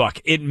 Okay, Buck,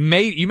 you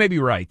may be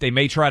right. They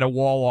may try to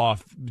wall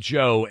off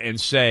Joe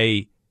and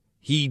say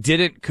he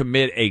didn't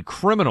commit a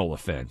criminal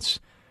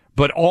offense,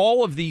 but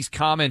all of these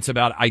comments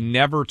about I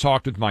never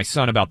talked with my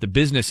son about the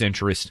business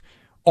interest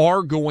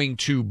are going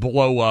to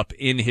blow up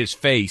in his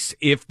face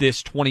if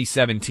this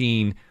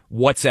 2017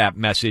 WhatsApp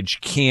message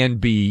can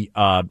be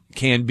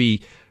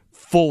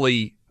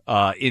fully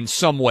in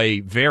some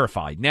way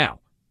verified. Now,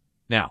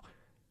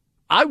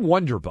 I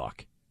wonder,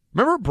 Buck,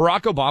 remember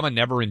Barack Obama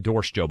never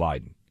endorsed Joe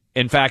Biden.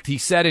 In fact, he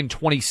said in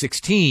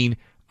 2016,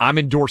 I'm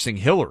endorsing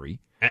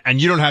Hillary.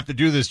 And you don't have to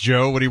do this,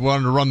 Joe, when he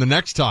wanted to run the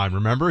next time.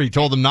 Remember? He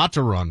told him not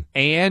to run.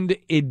 And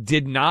it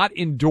did not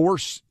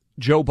endorse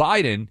Joe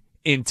Biden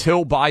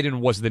until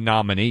Biden was the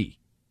nominee.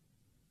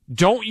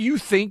 Don't you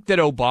think that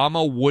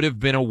Obama would have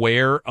been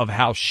aware of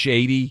how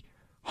shady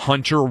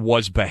Hunter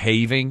was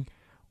behaving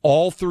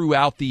all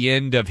throughout the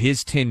end of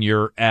his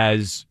tenure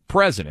as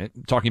president,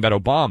 I'm talking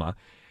about Obama,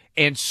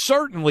 and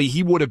certainly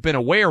he would have been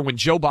aware when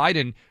Joe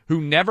Biden,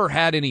 who never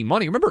had any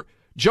money, remember,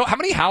 Joe, how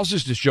many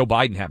houses does Joe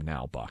Biden have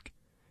now, Buck?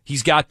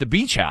 He's got the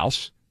beach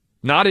house,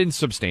 not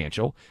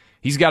insubstantial.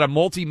 He's got a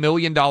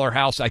multi-million-dollar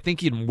house, I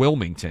think, in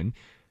Wilmington.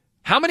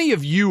 How many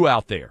of you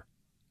out there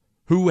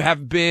who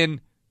have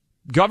been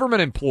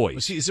government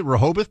employees? Is it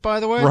Rehoboth, by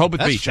the way? Rehoboth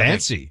That's Beach.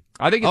 Fancy.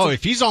 I think it's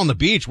if he's on the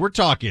beach, we're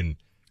talking,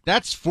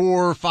 that's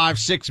 4, 5,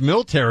 6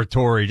 mil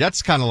territory.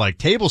 That's kind of like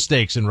table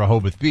stakes in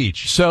Rehoboth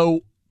Beach.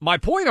 So my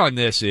point on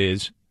this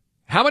is,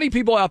 how many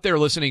people out there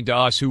listening to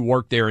us who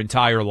worked their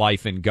entire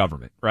life in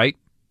government, right?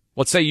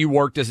 Let's say you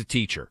worked as a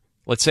teacher.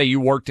 Let's say you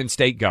worked in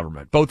state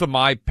government. Both of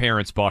my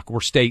parents, Buck,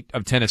 were state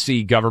of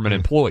Tennessee government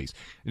employees.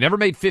 Never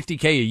made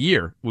 $50K a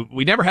year.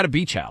 We never had a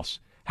beach house.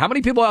 How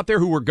many people out there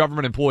who were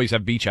government employees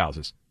have beach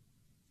houses?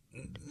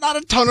 Not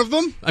a ton of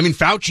them. I mean,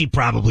 Fauci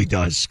probably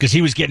does because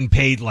he was getting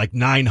paid like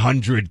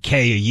 $900K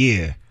a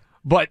year.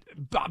 But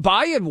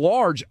by and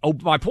large,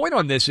 my point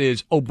on this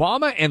is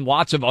Obama and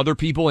lots of other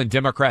people in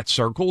Democrat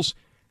circles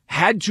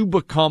had to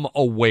become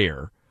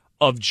aware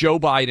of Joe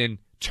Biden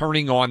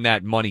turning on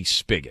that money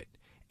spigot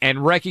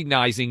and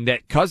recognizing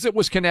that because it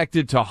was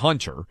connected to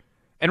Hunter.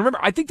 And remember,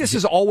 I think this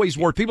is always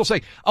where people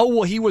say, oh,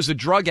 well, he was a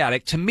drug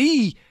addict. To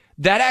me,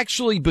 that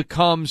actually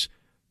becomes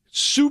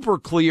super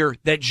clear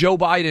that Joe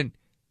Biden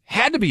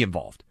had to be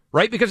involved,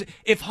 right? Because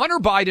if Hunter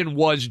Biden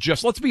was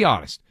just, let's be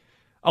honest,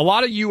 a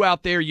lot of you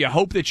out there, you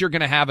hope that you're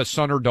going to have a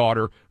son or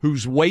daughter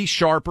who's way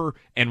sharper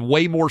and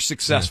way more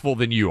successful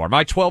than you are.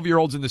 My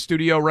 12-year-old's in the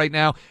studio right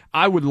now.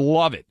 I would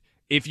love it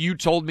if you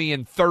told me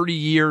in 30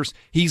 years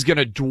he's going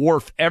to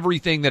dwarf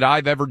everything that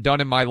I've ever done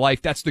in my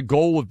life. That's the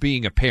goal of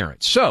being a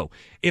parent. So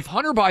if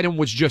Hunter Biden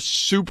was just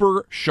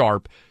super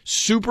sharp,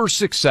 super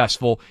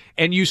successful,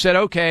 and you said,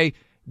 okay,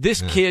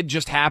 this kid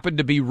just happened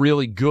to be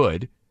really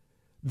good,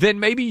 then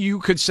maybe you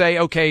could say,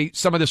 okay,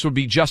 some of this would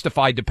be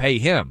justified to pay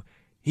him.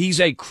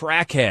 He's a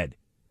crackhead.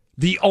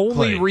 The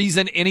only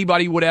reason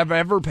anybody would have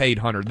ever paid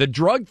Hunter. The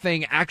drug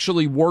thing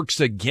actually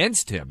works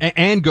against him.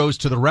 And goes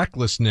to the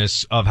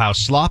recklessness of how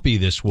sloppy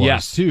this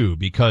was, too,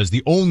 because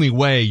the only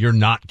way you're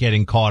not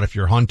getting caught if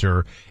you're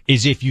Hunter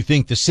is if you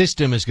think the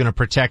system is going to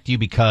protect you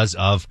because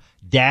of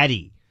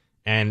daddy.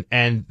 And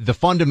the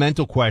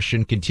fundamental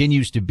question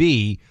continues to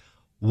be,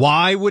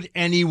 why would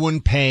anyone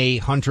pay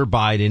Hunter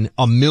Biden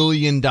 $1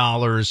 million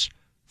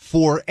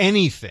for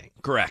anything?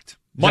 Correct.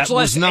 Much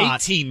less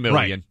 $18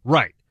 million.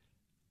 Right.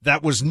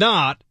 That was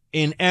not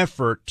an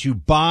effort to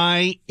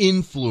buy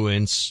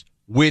influence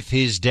with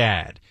his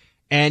dad.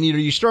 And,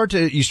 you start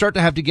to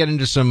have to get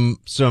into some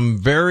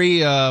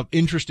very,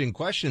 interesting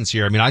questions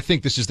here. I mean, I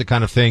think this is the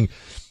kind of thing,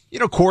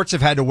 courts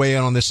have had to weigh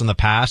in on this in the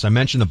past. I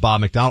mentioned the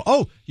Bob McDonnell.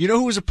 Oh, you know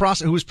who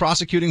was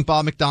prosecuting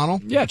Bob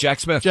McDonnell? Yeah, Jack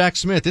Smith.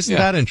 Isn't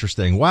that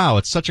interesting? Wow.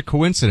 It's such a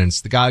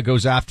coincidence. The guy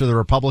goes after the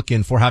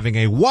Republican for having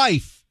a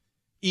wife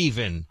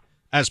even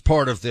as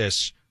part of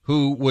this,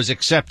 who was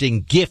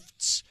accepting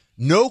gifts.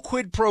 No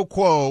quid pro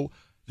quo.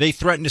 They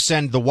threatened to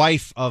send the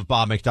wife of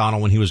Bob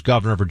McDonnell when he was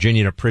governor of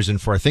Virginia to prison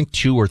for, I think,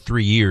 2 or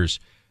 3 years,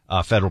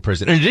 federal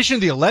prison. In addition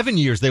to the 11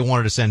 years they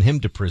wanted to send him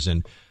to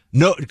prison.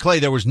 No, Clay,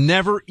 there was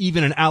never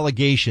even an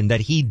allegation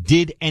that he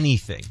did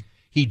anything.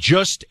 He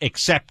just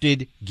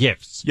accepted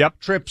gifts. Yep.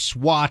 Trips,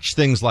 watch,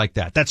 things like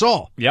that. That's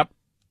all. Yep.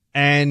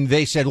 And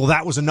they said, well,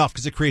 that was enough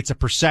because it creates a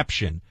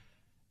perception.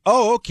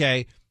 Oh,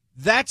 okay.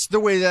 That's the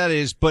way that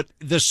is, but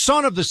the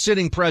son of the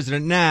sitting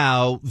president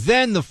now,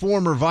 then the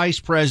former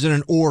vice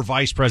president or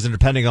vice president,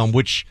 depending on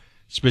which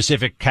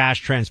specific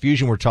cash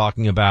transfusion we're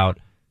talking about,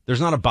 there's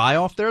not a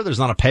buy-off there? There's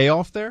not a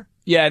payoff there?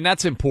 Yeah, and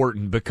that's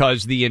important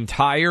because the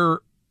entire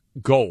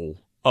goal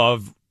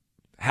of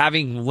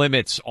having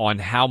limits on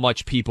how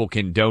much people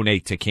can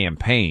donate to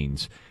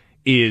campaigns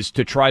is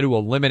to try to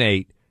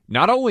eliminate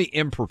not only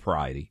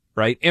impropriety,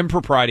 right?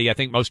 Impropriety, I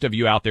think most of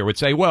you out there would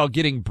say, well,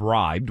 getting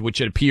bribed,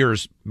 which it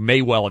appears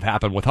may well have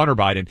happened with Hunter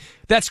Biden,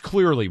 that's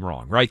clearly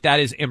wrong, right? That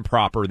is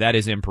improper. That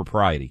is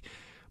impropriety.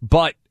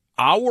 But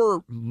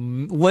our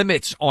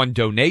limits on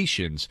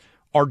donations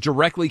are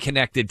directly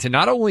connected to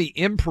not only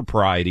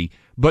impropriety,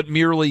 but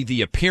merely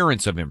the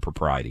appearance of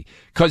impropriety.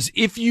 Because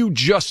if you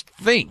just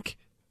think,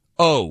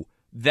 oh,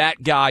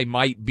 that guy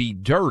might be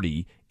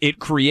dirty, it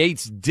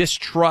creates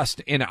distrust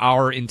in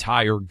our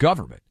entire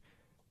government.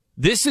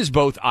 This is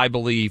both, I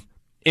believe,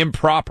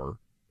 improper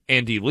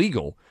and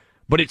illegal,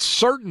 but it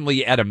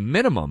certainly, at a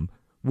minimum,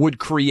 would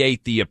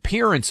create the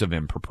appearance of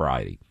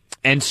impropriety.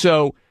 And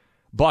so,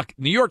 Buck,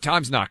 New York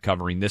Times not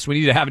covering this. We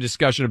need to have a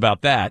discussion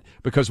about that,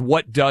 because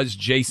what does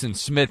Jason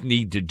Smith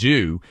need to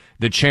do,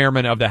 the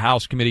chairman of the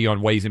House Committee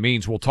on Ways and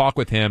Means? We'll talk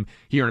with him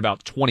here in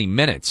about 20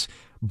 minutes.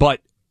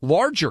 But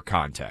larger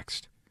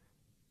context,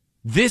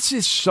 this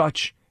is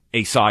such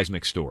a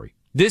seismic story.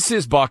 This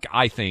is, Buck,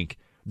 I think,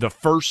 the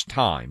first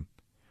time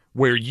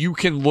where you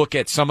can look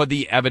at some of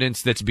the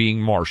evidence that's being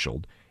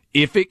marshaled,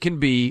 if it can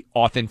be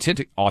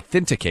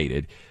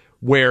authenticated,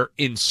 where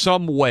in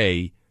some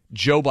way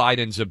Joe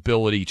Biden's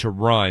ability to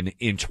run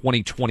in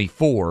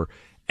 2024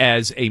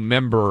 as a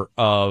member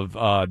of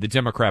the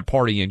Democrat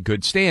Party in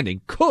good standing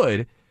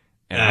could,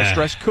 and I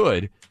stress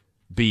could,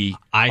 be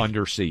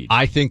under siege.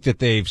 I think that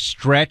they've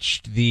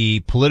stretched the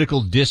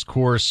political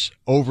discourse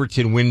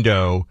Overton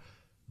window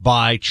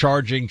by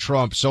charging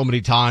Trump so many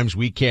times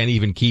we can't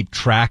even keep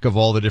track of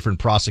all the different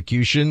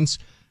prosecutions.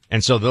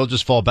 And so they'll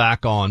just fall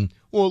back on,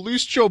 well, at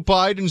least Joe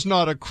Biden's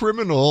not a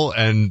criminal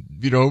and,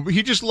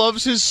 he just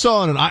loves his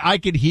son. And I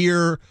could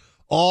hear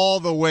all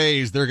the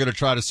ways they're going to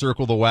try to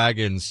circle the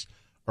wagons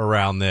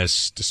around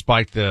this,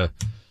 despite the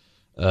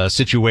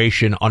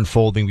situation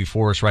unfolding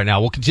before us right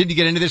now. We'll continue to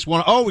get into this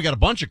one. Oh, we got a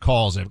bunch of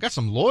calls in. We've got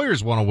some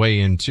lawyers want to weigh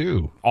in,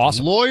 too.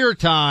 Awesome. Lawyer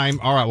time.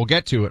 All right, we'll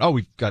get to it. Oh,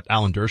 we've got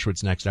Alan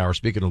Dershowitz next hour.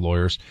 Speaking of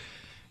lawyers,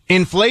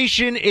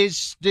 inflation is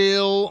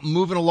still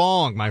moving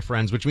along, my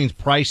friends, which means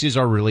prices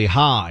are really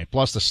high.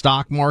 Plus, the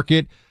stock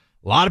market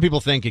A lot of people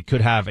think it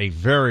could have a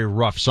very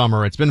rough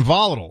summer. It's been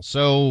volatile.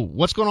 So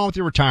what's going on with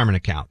your retirement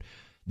account?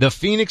 The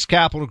Phoenix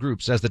Capital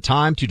Group says the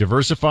time to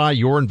diversify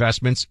your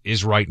investments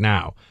is right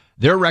now.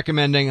 They're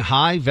recommending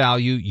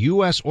high-value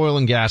U.S. oil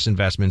and gas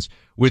investments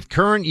with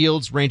current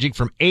yields ranging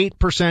from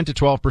 8% to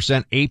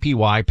 12%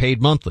 APY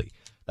paid monthly.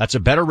 That's a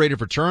better rate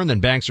of return than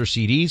banks or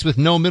CDs with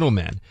no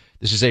middleman.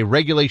 This is a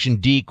Regulation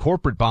D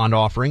corporate bond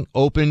offering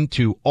open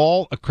to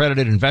all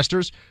accredited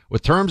investors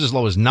with terms as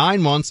low as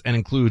 9 months and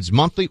includes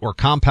monthly or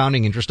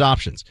compounding interest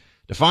options.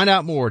 To find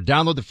out more,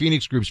 download the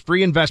Phoenix Group's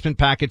free investment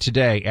packet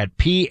today at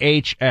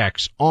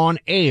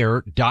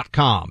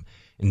phxonair.com.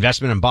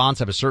 Investment in bonds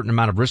have a certain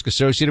amount of risk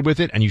associated with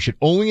it, and you should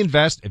only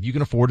invest if you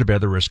can afford to bear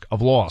the risk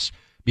of loss.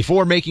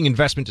 Before making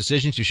investment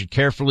decisions, you should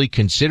carefully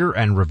consider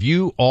and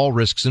review all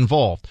risks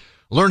involved.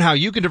 Learn how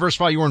you can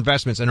diversify your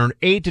investments and earn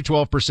 8 to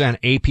 12%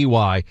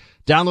 APY.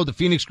 Download the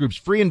Phoenix Group's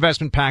free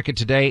investment packet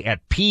today at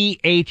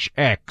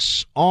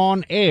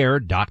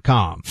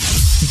phxonair.com.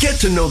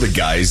 Get to know the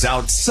guys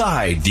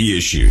outside the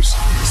issues.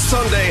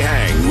 Sunday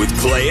Hang with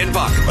Clay and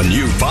Buck, a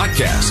new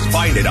podcast.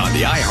 Find it on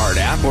the iHeart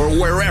app or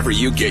wherever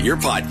you get your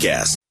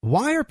podcasts.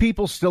 Why are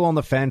people still on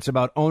the fence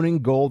about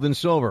owning gold and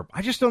silver?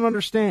 I just don't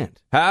understand.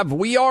 Have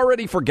we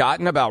already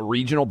forgotten about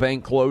regional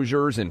bank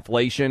closures,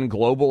 inflation,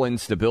 global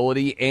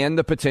instability, and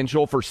the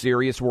potential for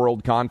serious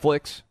world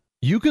conflicts?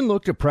 You can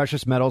look to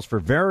precious metals for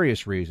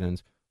various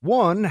reasons.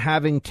 1,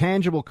 having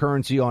tangible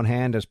currency on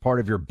hand as part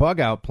of your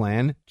bug-out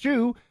plan.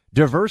 2,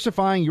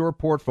 diversifying your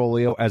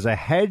portfolio as a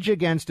hedge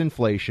against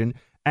inflation.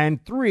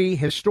 And 3,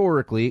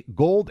 historically,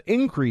 gold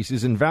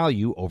increases in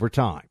value over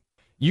time.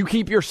 You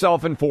keep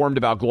yourself informed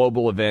about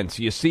global events.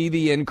 You see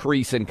the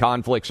increase in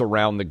conflicts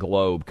around the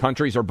globe.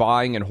 Countries are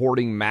buying and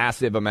hoarding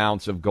massive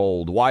amounts of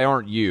gold. Why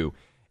aren't you?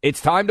 It's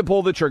time to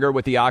pull the trigger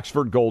with the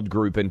Oxford Gold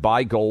Group and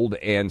buy gold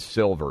and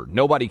silver.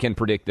 Nobody can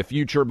predict the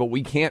future, but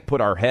we can't put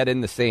our head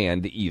in the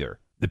sand either.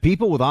 The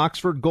people with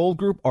Oxford Gold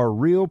Group are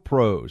real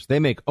pros. They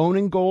make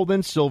owning gold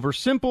and silver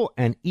simple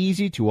and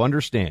easy to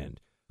understand.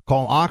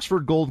 Call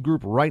Oxford Gold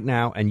Group right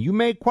now, and you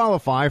may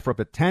qualify for up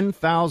to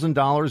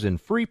 $10,000 in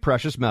free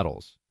precious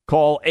metals.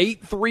 Call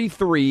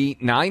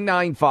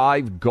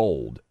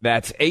 833-995-GOLD.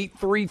 That's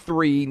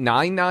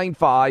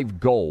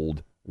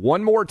 833-995-GOLD.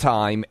 One more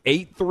time,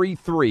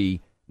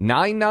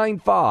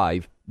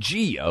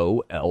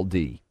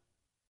 833-995-GOLD.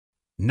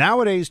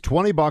 Nowadays,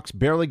 $20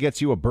 barely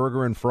gets you a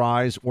burger and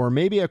fries or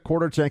maybe a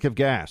quarter tank of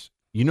gas.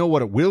 You know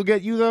what it will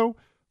get you, though?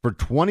 For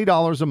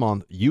 $20 a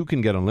month, you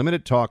can get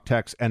unlimited talk,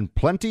 text, and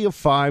plenty of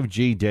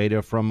 5G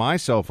data from my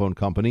cell phone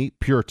company,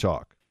 Pure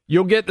Talk.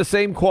 You'll get the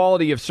same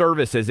quality of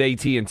service as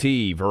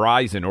AT&T,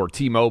 Verizon, or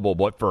T-Mobile,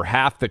 but for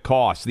half the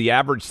cost. The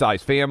average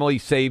size family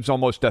saves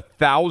almost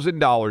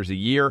 $1,000 a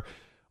year,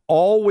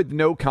 all with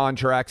no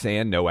contracts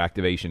and no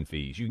activation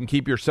fees. You can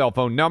keep your cell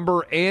phone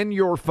number and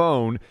your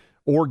phone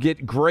or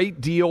get great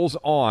deals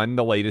on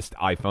the latest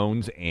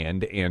iPhones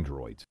and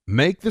Androids.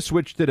 Make the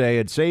switch today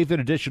and save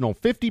an additional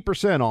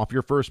 50% off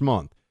your first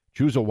month.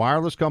 Choose a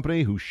wireless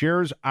company who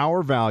shares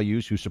our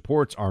values, who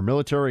supports our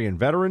military and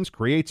veterans,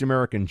 creates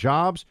American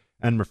jobs,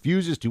 and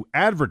refuses to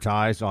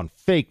advertise on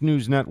fake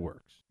news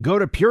networks. Go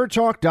to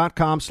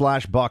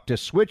puretalk.com/buck to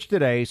switch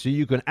today so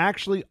you can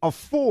actually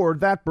afford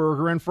that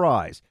burger and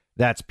fries.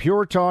 That's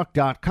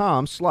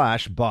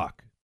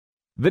puretalk.com/buck.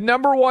 The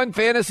number one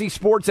fantasy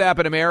sports app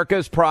in America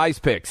is Prize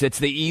Picks. It's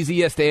the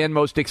easiest and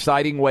most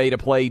exciting way to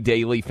play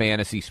daily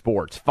fantasy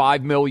sports.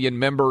 5 million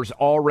members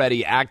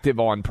already active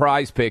on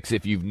Prize Picks.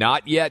 If you've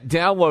not yet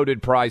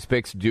downloaded Prize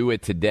Picks, do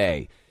it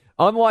today.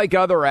 Unlike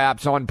other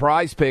apps, on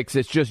Prize Picks,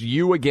 it's just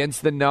you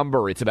against the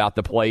number. It's about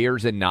the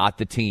players and not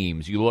the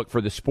teams. You look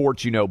for the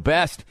sports you know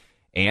best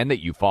and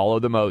that you follow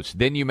the most.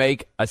 Then you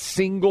make a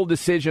single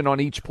decision on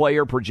each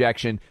player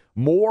projection,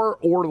 more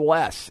or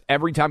less.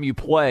 Every time you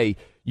play,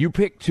 you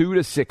pick 2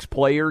 to 6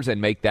 players and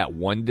make that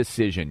one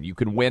decision. You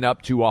can win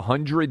up to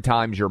 100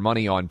 times your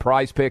money on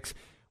Prize Picks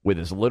with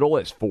as little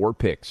as 4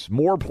 picks.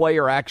 More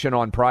player action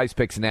on Prize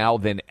Picks now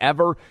than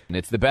ever, and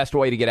it's the best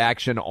way to get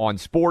action on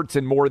sports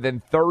in more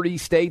than 30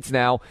 states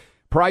now.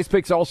 Prize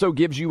Picks also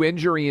gives you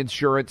injury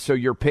insurance so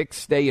your picks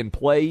stay in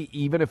play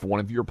even if one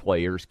of your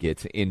players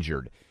gets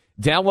injured.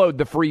 Download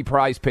the free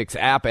Prize Picks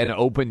app and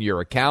open your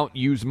account.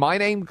 Use my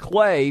name,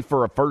 Clay,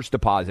 for a first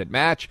deposit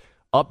match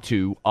up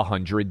to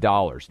 $100.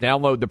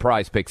 Download the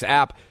Prize Picks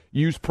app.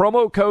 Use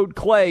promo code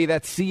CLAY,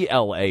 that's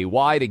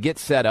C-L-A-Y, to get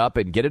set up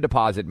and get a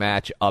deposit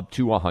match up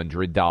to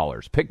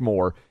 $100. Pick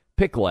more,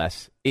 pick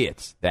less.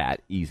 It's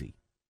that easy.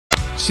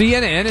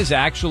 CNN is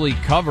actually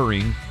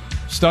covering,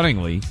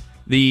 stunningly,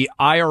 the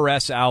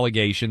IRS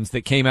allegations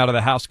that came out of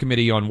the House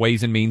Committee on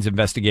Ways and Means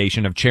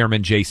investigation of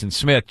Chairman Jason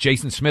Smith.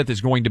 Jason Smith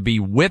is going to be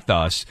with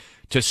us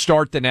to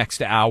start the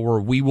next hour.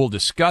 We will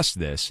discuss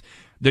this.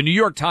 The New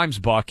York Times,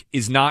 Buck,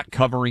 is not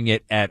covering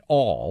it at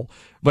all.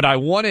 But I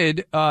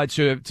wanted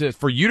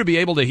for you to be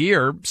able to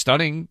hear,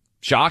 stunning,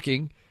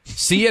 shocking,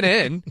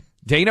 CNN,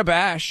 Dana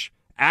Bash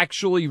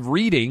actually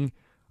reading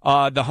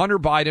the Hunter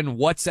Biden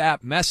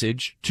WhatsApp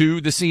message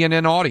to the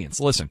CNN audience.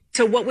 Listen.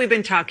 So what we've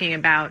been talking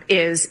about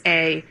is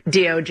a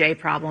DOJ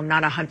problem,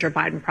 not a Hunter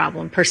Biden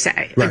problem per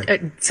se,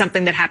 right.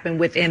 Something that happened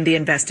within the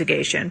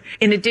investigation.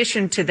 In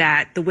addition to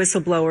that, the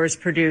whistleblowers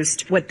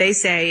produced what they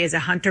say is a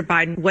Hunter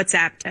Biden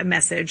WhatsApp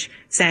message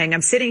saying,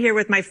 I'm sitting here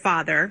with my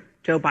father,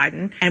 Joe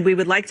Biden, and we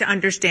would like to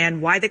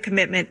understand why the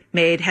commitment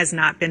made has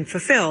not been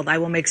fulfilled. I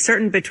will make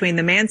certain between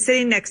the man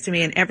sitting next to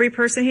me and every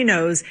person he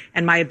knows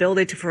and my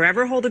ability to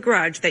forever hold a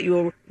grudge that you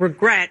will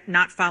regret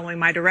not following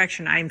my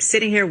direction. I am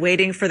sitting here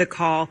waiting for the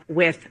call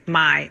with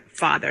my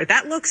father.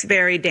 That looks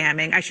very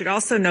damning. I should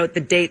also note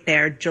the date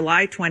there,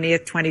 July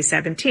 20th,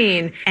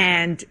 2017.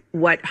 And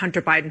what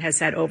Hunter Biden has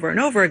said over and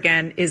over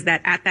again is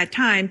that at that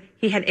time,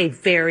 he had a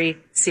very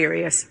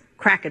serious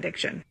crack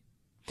addiction.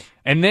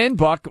 And then,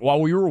 Buck, while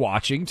we were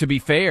watching, to be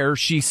fair,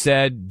 she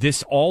said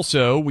this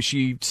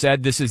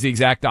is the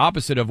exact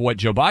opposite of what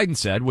Joe Biden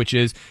said, which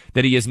is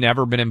that he has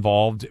never been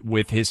involved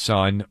with his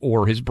son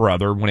or his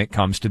brother when it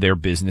comes to their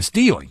business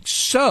dealings.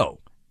 So,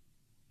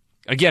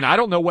 again, I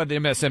don't know what the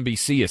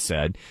MSNBC has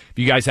said. If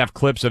you guys have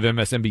clips of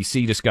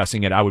MSNBC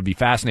discussing it, I would be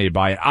fascinated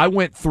by it. I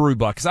went through,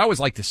 Buck, because I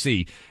always like to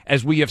see,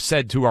 as we have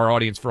said to our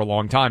audience for a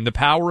long time, the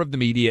power of the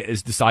media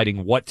is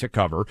deciding what to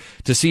cover.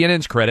 To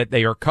CNN's credit,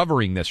 they are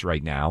covering this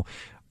right now.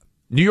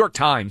 New York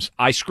Times,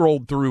 I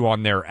scrolled through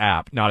on their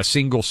app, not a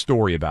single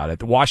story about it.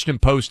 The Washington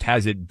Post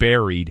has it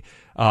buried,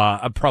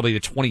 probably the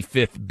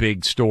 25th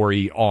big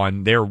story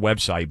on their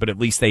website, but at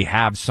least they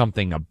have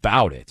something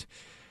about it.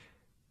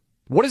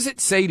 What does it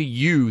say to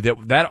you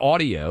that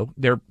audio,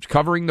 they're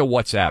covering the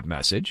WhatsApp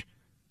message?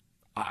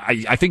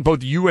 I think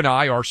both you and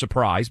I are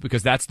surprised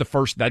because that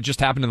just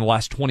happened in the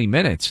last 20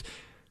 minutes.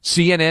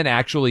 CNN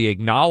actually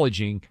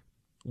acknowledging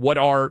what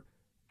are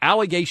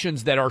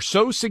allegations that are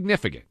so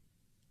significant,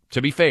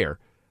 to be fair,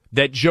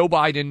 that Joe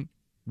Biden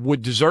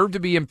would deserve to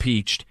be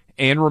impeached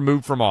and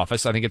removed from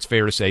office. I think it's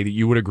fair to say that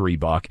you would agree,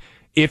 Buck,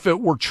 if it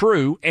were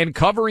true, and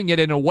covering it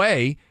in a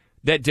way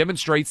that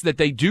demonstrates that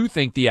they do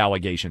think the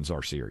allegations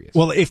are serious.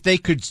 Well, if they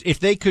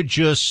could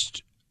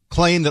just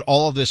claim that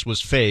all of this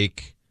was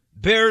fake,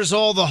 bears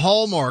all the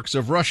hallmarks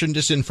of Russian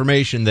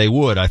disinformation, they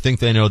would. I think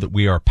they know that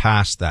we are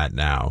past that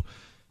now.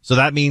 So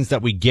that means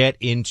that we get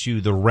into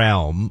the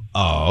realm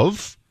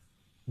of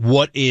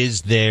what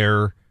is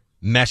their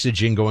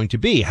messaging going to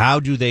be?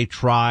 How do they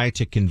try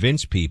to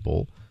convince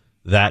people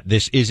that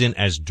this isn't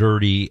as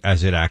dirty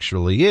as it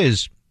actually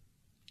is?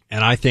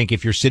 And I think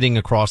if you're sitting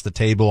across the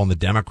table on the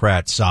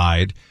Democrat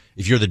side,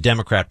 if you're the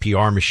Democrat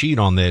PR machine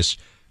on this,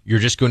 you're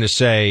just going to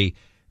say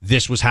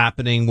this was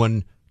happening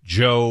when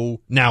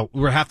Joe. Now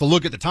we have to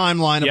look at the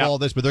timeline of all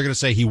this, but they're going to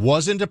say he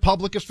wasn't a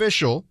public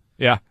official.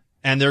 Yeah.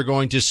 And they're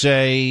going to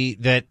say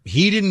that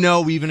he didn't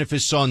know even if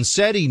his son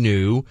said he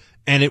knew,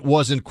 and it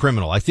wasn't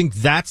criminal. I think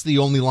that's the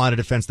only line of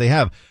defense they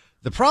have.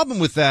 The problem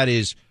with that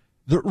is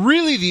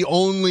really the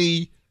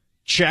only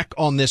check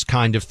on this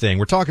kind of thing.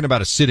 We're talking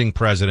about a sitting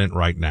president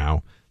right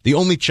now. The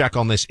only check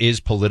on this is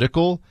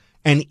political.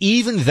 And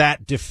even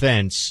that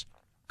defense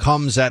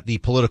comes at the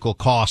political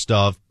cost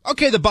of,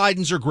 okay, the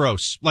Bidens are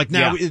gross. Like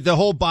now the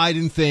whole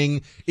Biden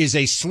thing is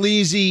a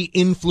sleazy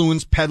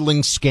influence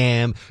peddling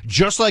scam,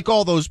 just like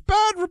all those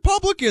bad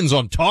Republicans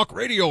on talk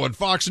radio and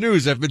Fox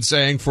News have been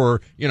saying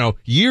for,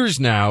 years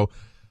now.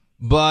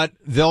 But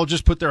they'll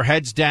just put their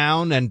heads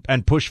down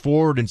and push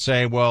forward and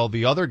say, well,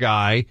 the other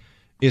guy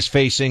is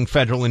facing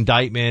federal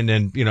indictment.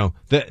 And,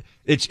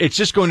 it's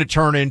just going to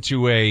turn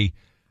into a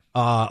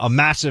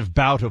massive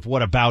bout of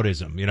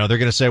whataboutism. They're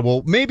going to say,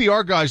 well, maybe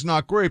our guy's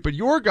not great, but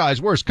your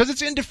guy's worse because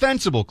it's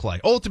indefensible, Clay.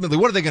 Ultimately,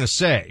 what are they going to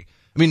say?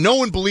 I mean, no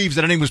one believes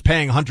that anyone was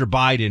paying Hunter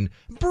Biden.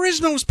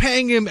 Burisma was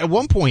paying him at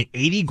one point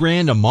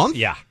 $80,000 a month.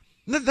 Yeah.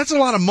 That's a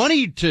lot of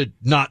money to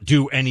not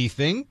do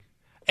anything.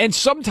 And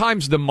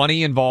sometimes the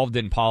money involved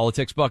in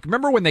politics, Buck,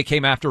 remember when they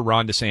came after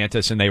Ron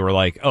DeSantis and they were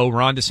like, oh,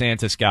 Ron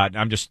DeSantis got,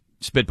 I'm just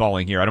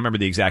spitballing here, I don't remember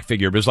the exact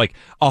figure, but it was like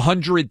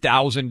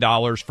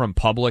 $100,000 from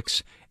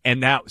Publix.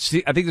 And that,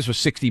 I think this was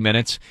 60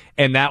 Minutes,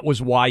 and that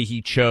was why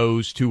he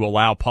chose to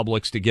allow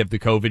Publix to give the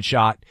COVID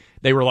shot.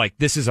 They were like,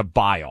 this is a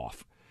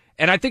buy-off.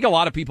 And I think a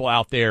lot of people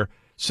out there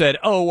said,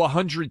 oh,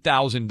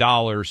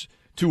 $100,000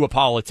 to a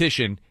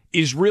politician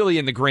is really,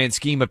 in the grand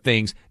scheme of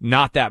things,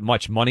 not that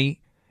much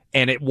money.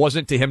 And it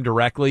wasn't to him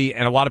directly.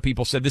 And a lot of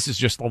people said this is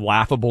just a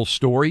laughable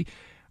story.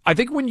 I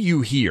think when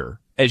you hear,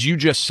 as you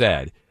just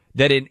said,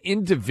 that an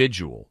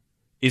individual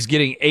is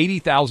getting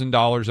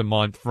 $80,000 a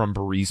month from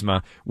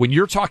Burisma, when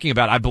you're talking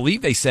about, I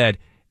believe they said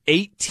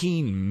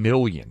 $18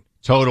 million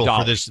total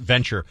for this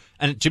venture.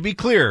 And to be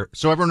clear,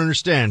 so everyone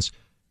understands,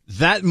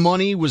 that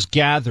money was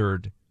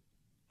gathered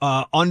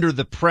under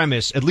the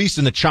premise, at least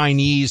in the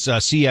Chinese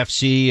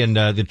CFC and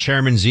the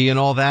Chairman Xi and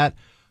all that,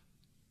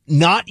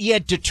 not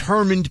yet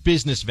determined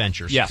business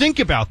ventures. Yeah. Think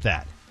about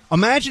that.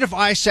 Imagine if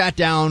I sat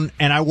down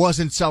and I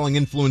wasn't selling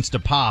influence to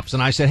Pops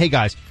and I said, hey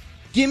guys,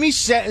 give me,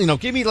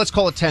 let's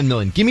call it 10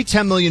 million. Give me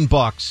 $10 million.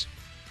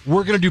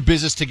 We're going to do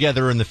business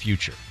together in the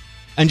future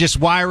and just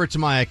wire it to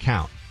my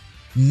account.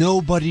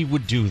 Nobody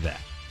would do that.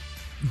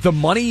 The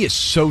money is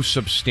so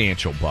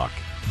substantial, Buck,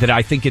 that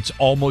I think it's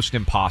almost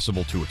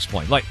impossible to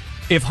explain. Like,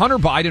 if Hunter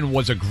Biden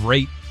was a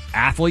great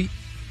athlete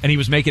and he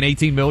was making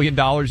 $18 million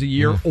a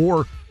year,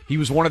 or he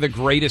was one of the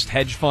greatest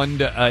hedge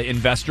fund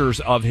investors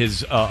of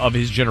his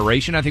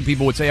generation, I think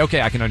people would say,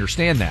 okay, I can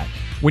understand that.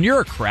 When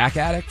you're a crack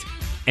addict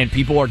and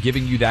people are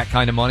giving you that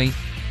kind of money,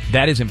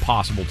 that is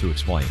impossible to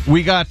explain.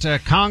 We got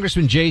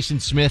Congressman Jason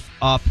Smith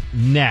up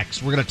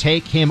next. We're going to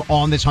take him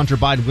on this Hunter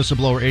Biden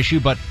whistleblower issue,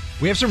 but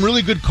we have some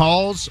really good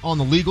calls on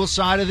the legal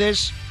side of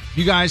this.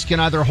 You guys can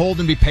either hold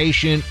and be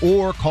patient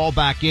or call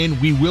back in.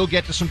 We will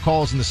get to some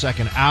calls in the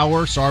second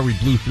hour. Sorry we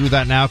blew through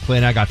that now. Clay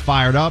and I got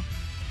fired up.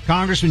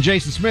 Congressman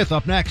Jason Smith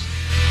up next.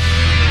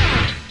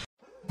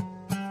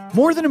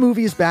 More Than a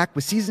Movie is back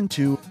with Season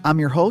 2. I'm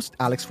your host,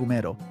 Alex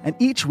Fumero, and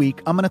each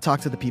week I'm going to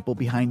talk to the people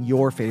behind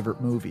your favorite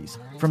movies.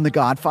 From The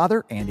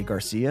Godfather, Andy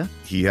Garcia.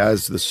 He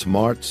has the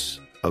smarts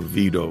of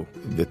Vito,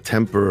 the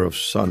temper of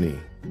Sonny,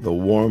 the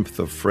warmth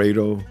of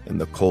Fredo, and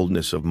the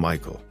coldness of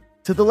Michael.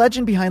 To the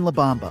legend behind La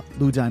Bamba,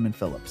 Lou Diamond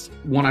Phillips.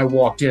 When I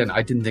walked in,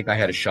 I didn't think I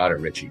had a shot at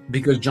Richie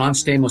because John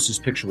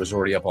Stamos' picture was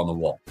already up on the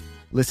wall.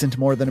 Listen to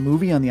More Than a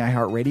Movie on the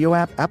iHeartRadio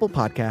app, Apple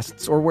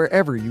Podcasts, or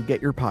wherever you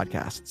get your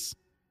podcasts.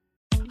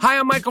 Hi,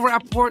 I'm Michael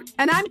Rappaport.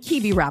 And I'm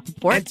Kibi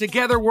Rappaport. And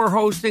together we're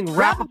hosting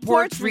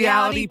Rappaport's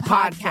Reality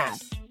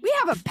Podcast. We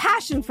have a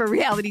passion for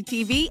reality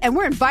TV, and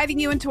we're inviting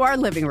you into our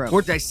living room.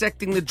 We're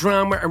dissecting the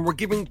drama, and we're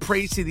giving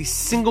praise to the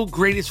single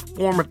greatest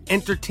form of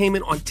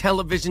entertainment on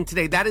television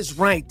today. That is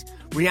right.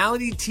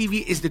 Reality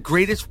TV is the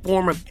greatest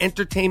form of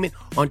entertainment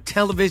on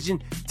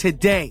television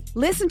today.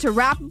 Listen to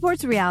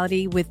Rappaport's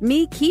Reality with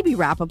me, Kibi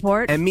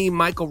Rappaport. And me,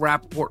 Michael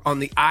Rappaport, on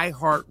the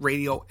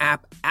iHeartRadio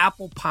app,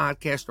 Apple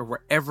Podcast, or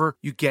wherever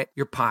you get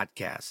your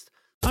podcast.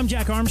 I'm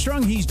Jack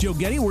Armstrong. He's Joe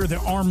Getty. We're the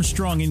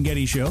Armstrong and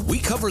Getty Show. We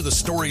cover the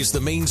stories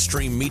the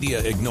mainstream media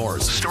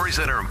ignores. Stories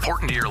that are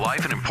important to your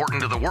life and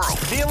important to the world.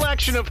 The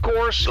election, of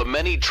course. The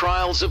many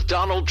trials of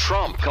Donald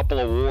Trump. Couple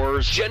of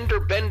wars.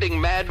 Gender-bending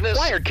madness.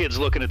 Why are kids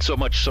looking at so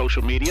much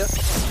social media?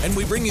 And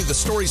we bring you the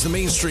stories the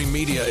mainstream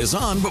media is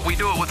on, but we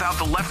do it without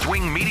the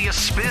left-wing media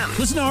spin.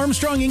 Listen to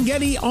Armstrong and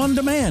Getty on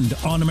demand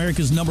on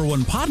America's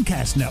 #1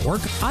 podcast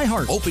network,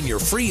 iHeart. Open your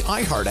free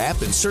iHeart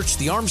app and search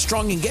The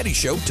Armstrong and Getty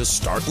Show to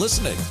start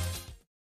listening.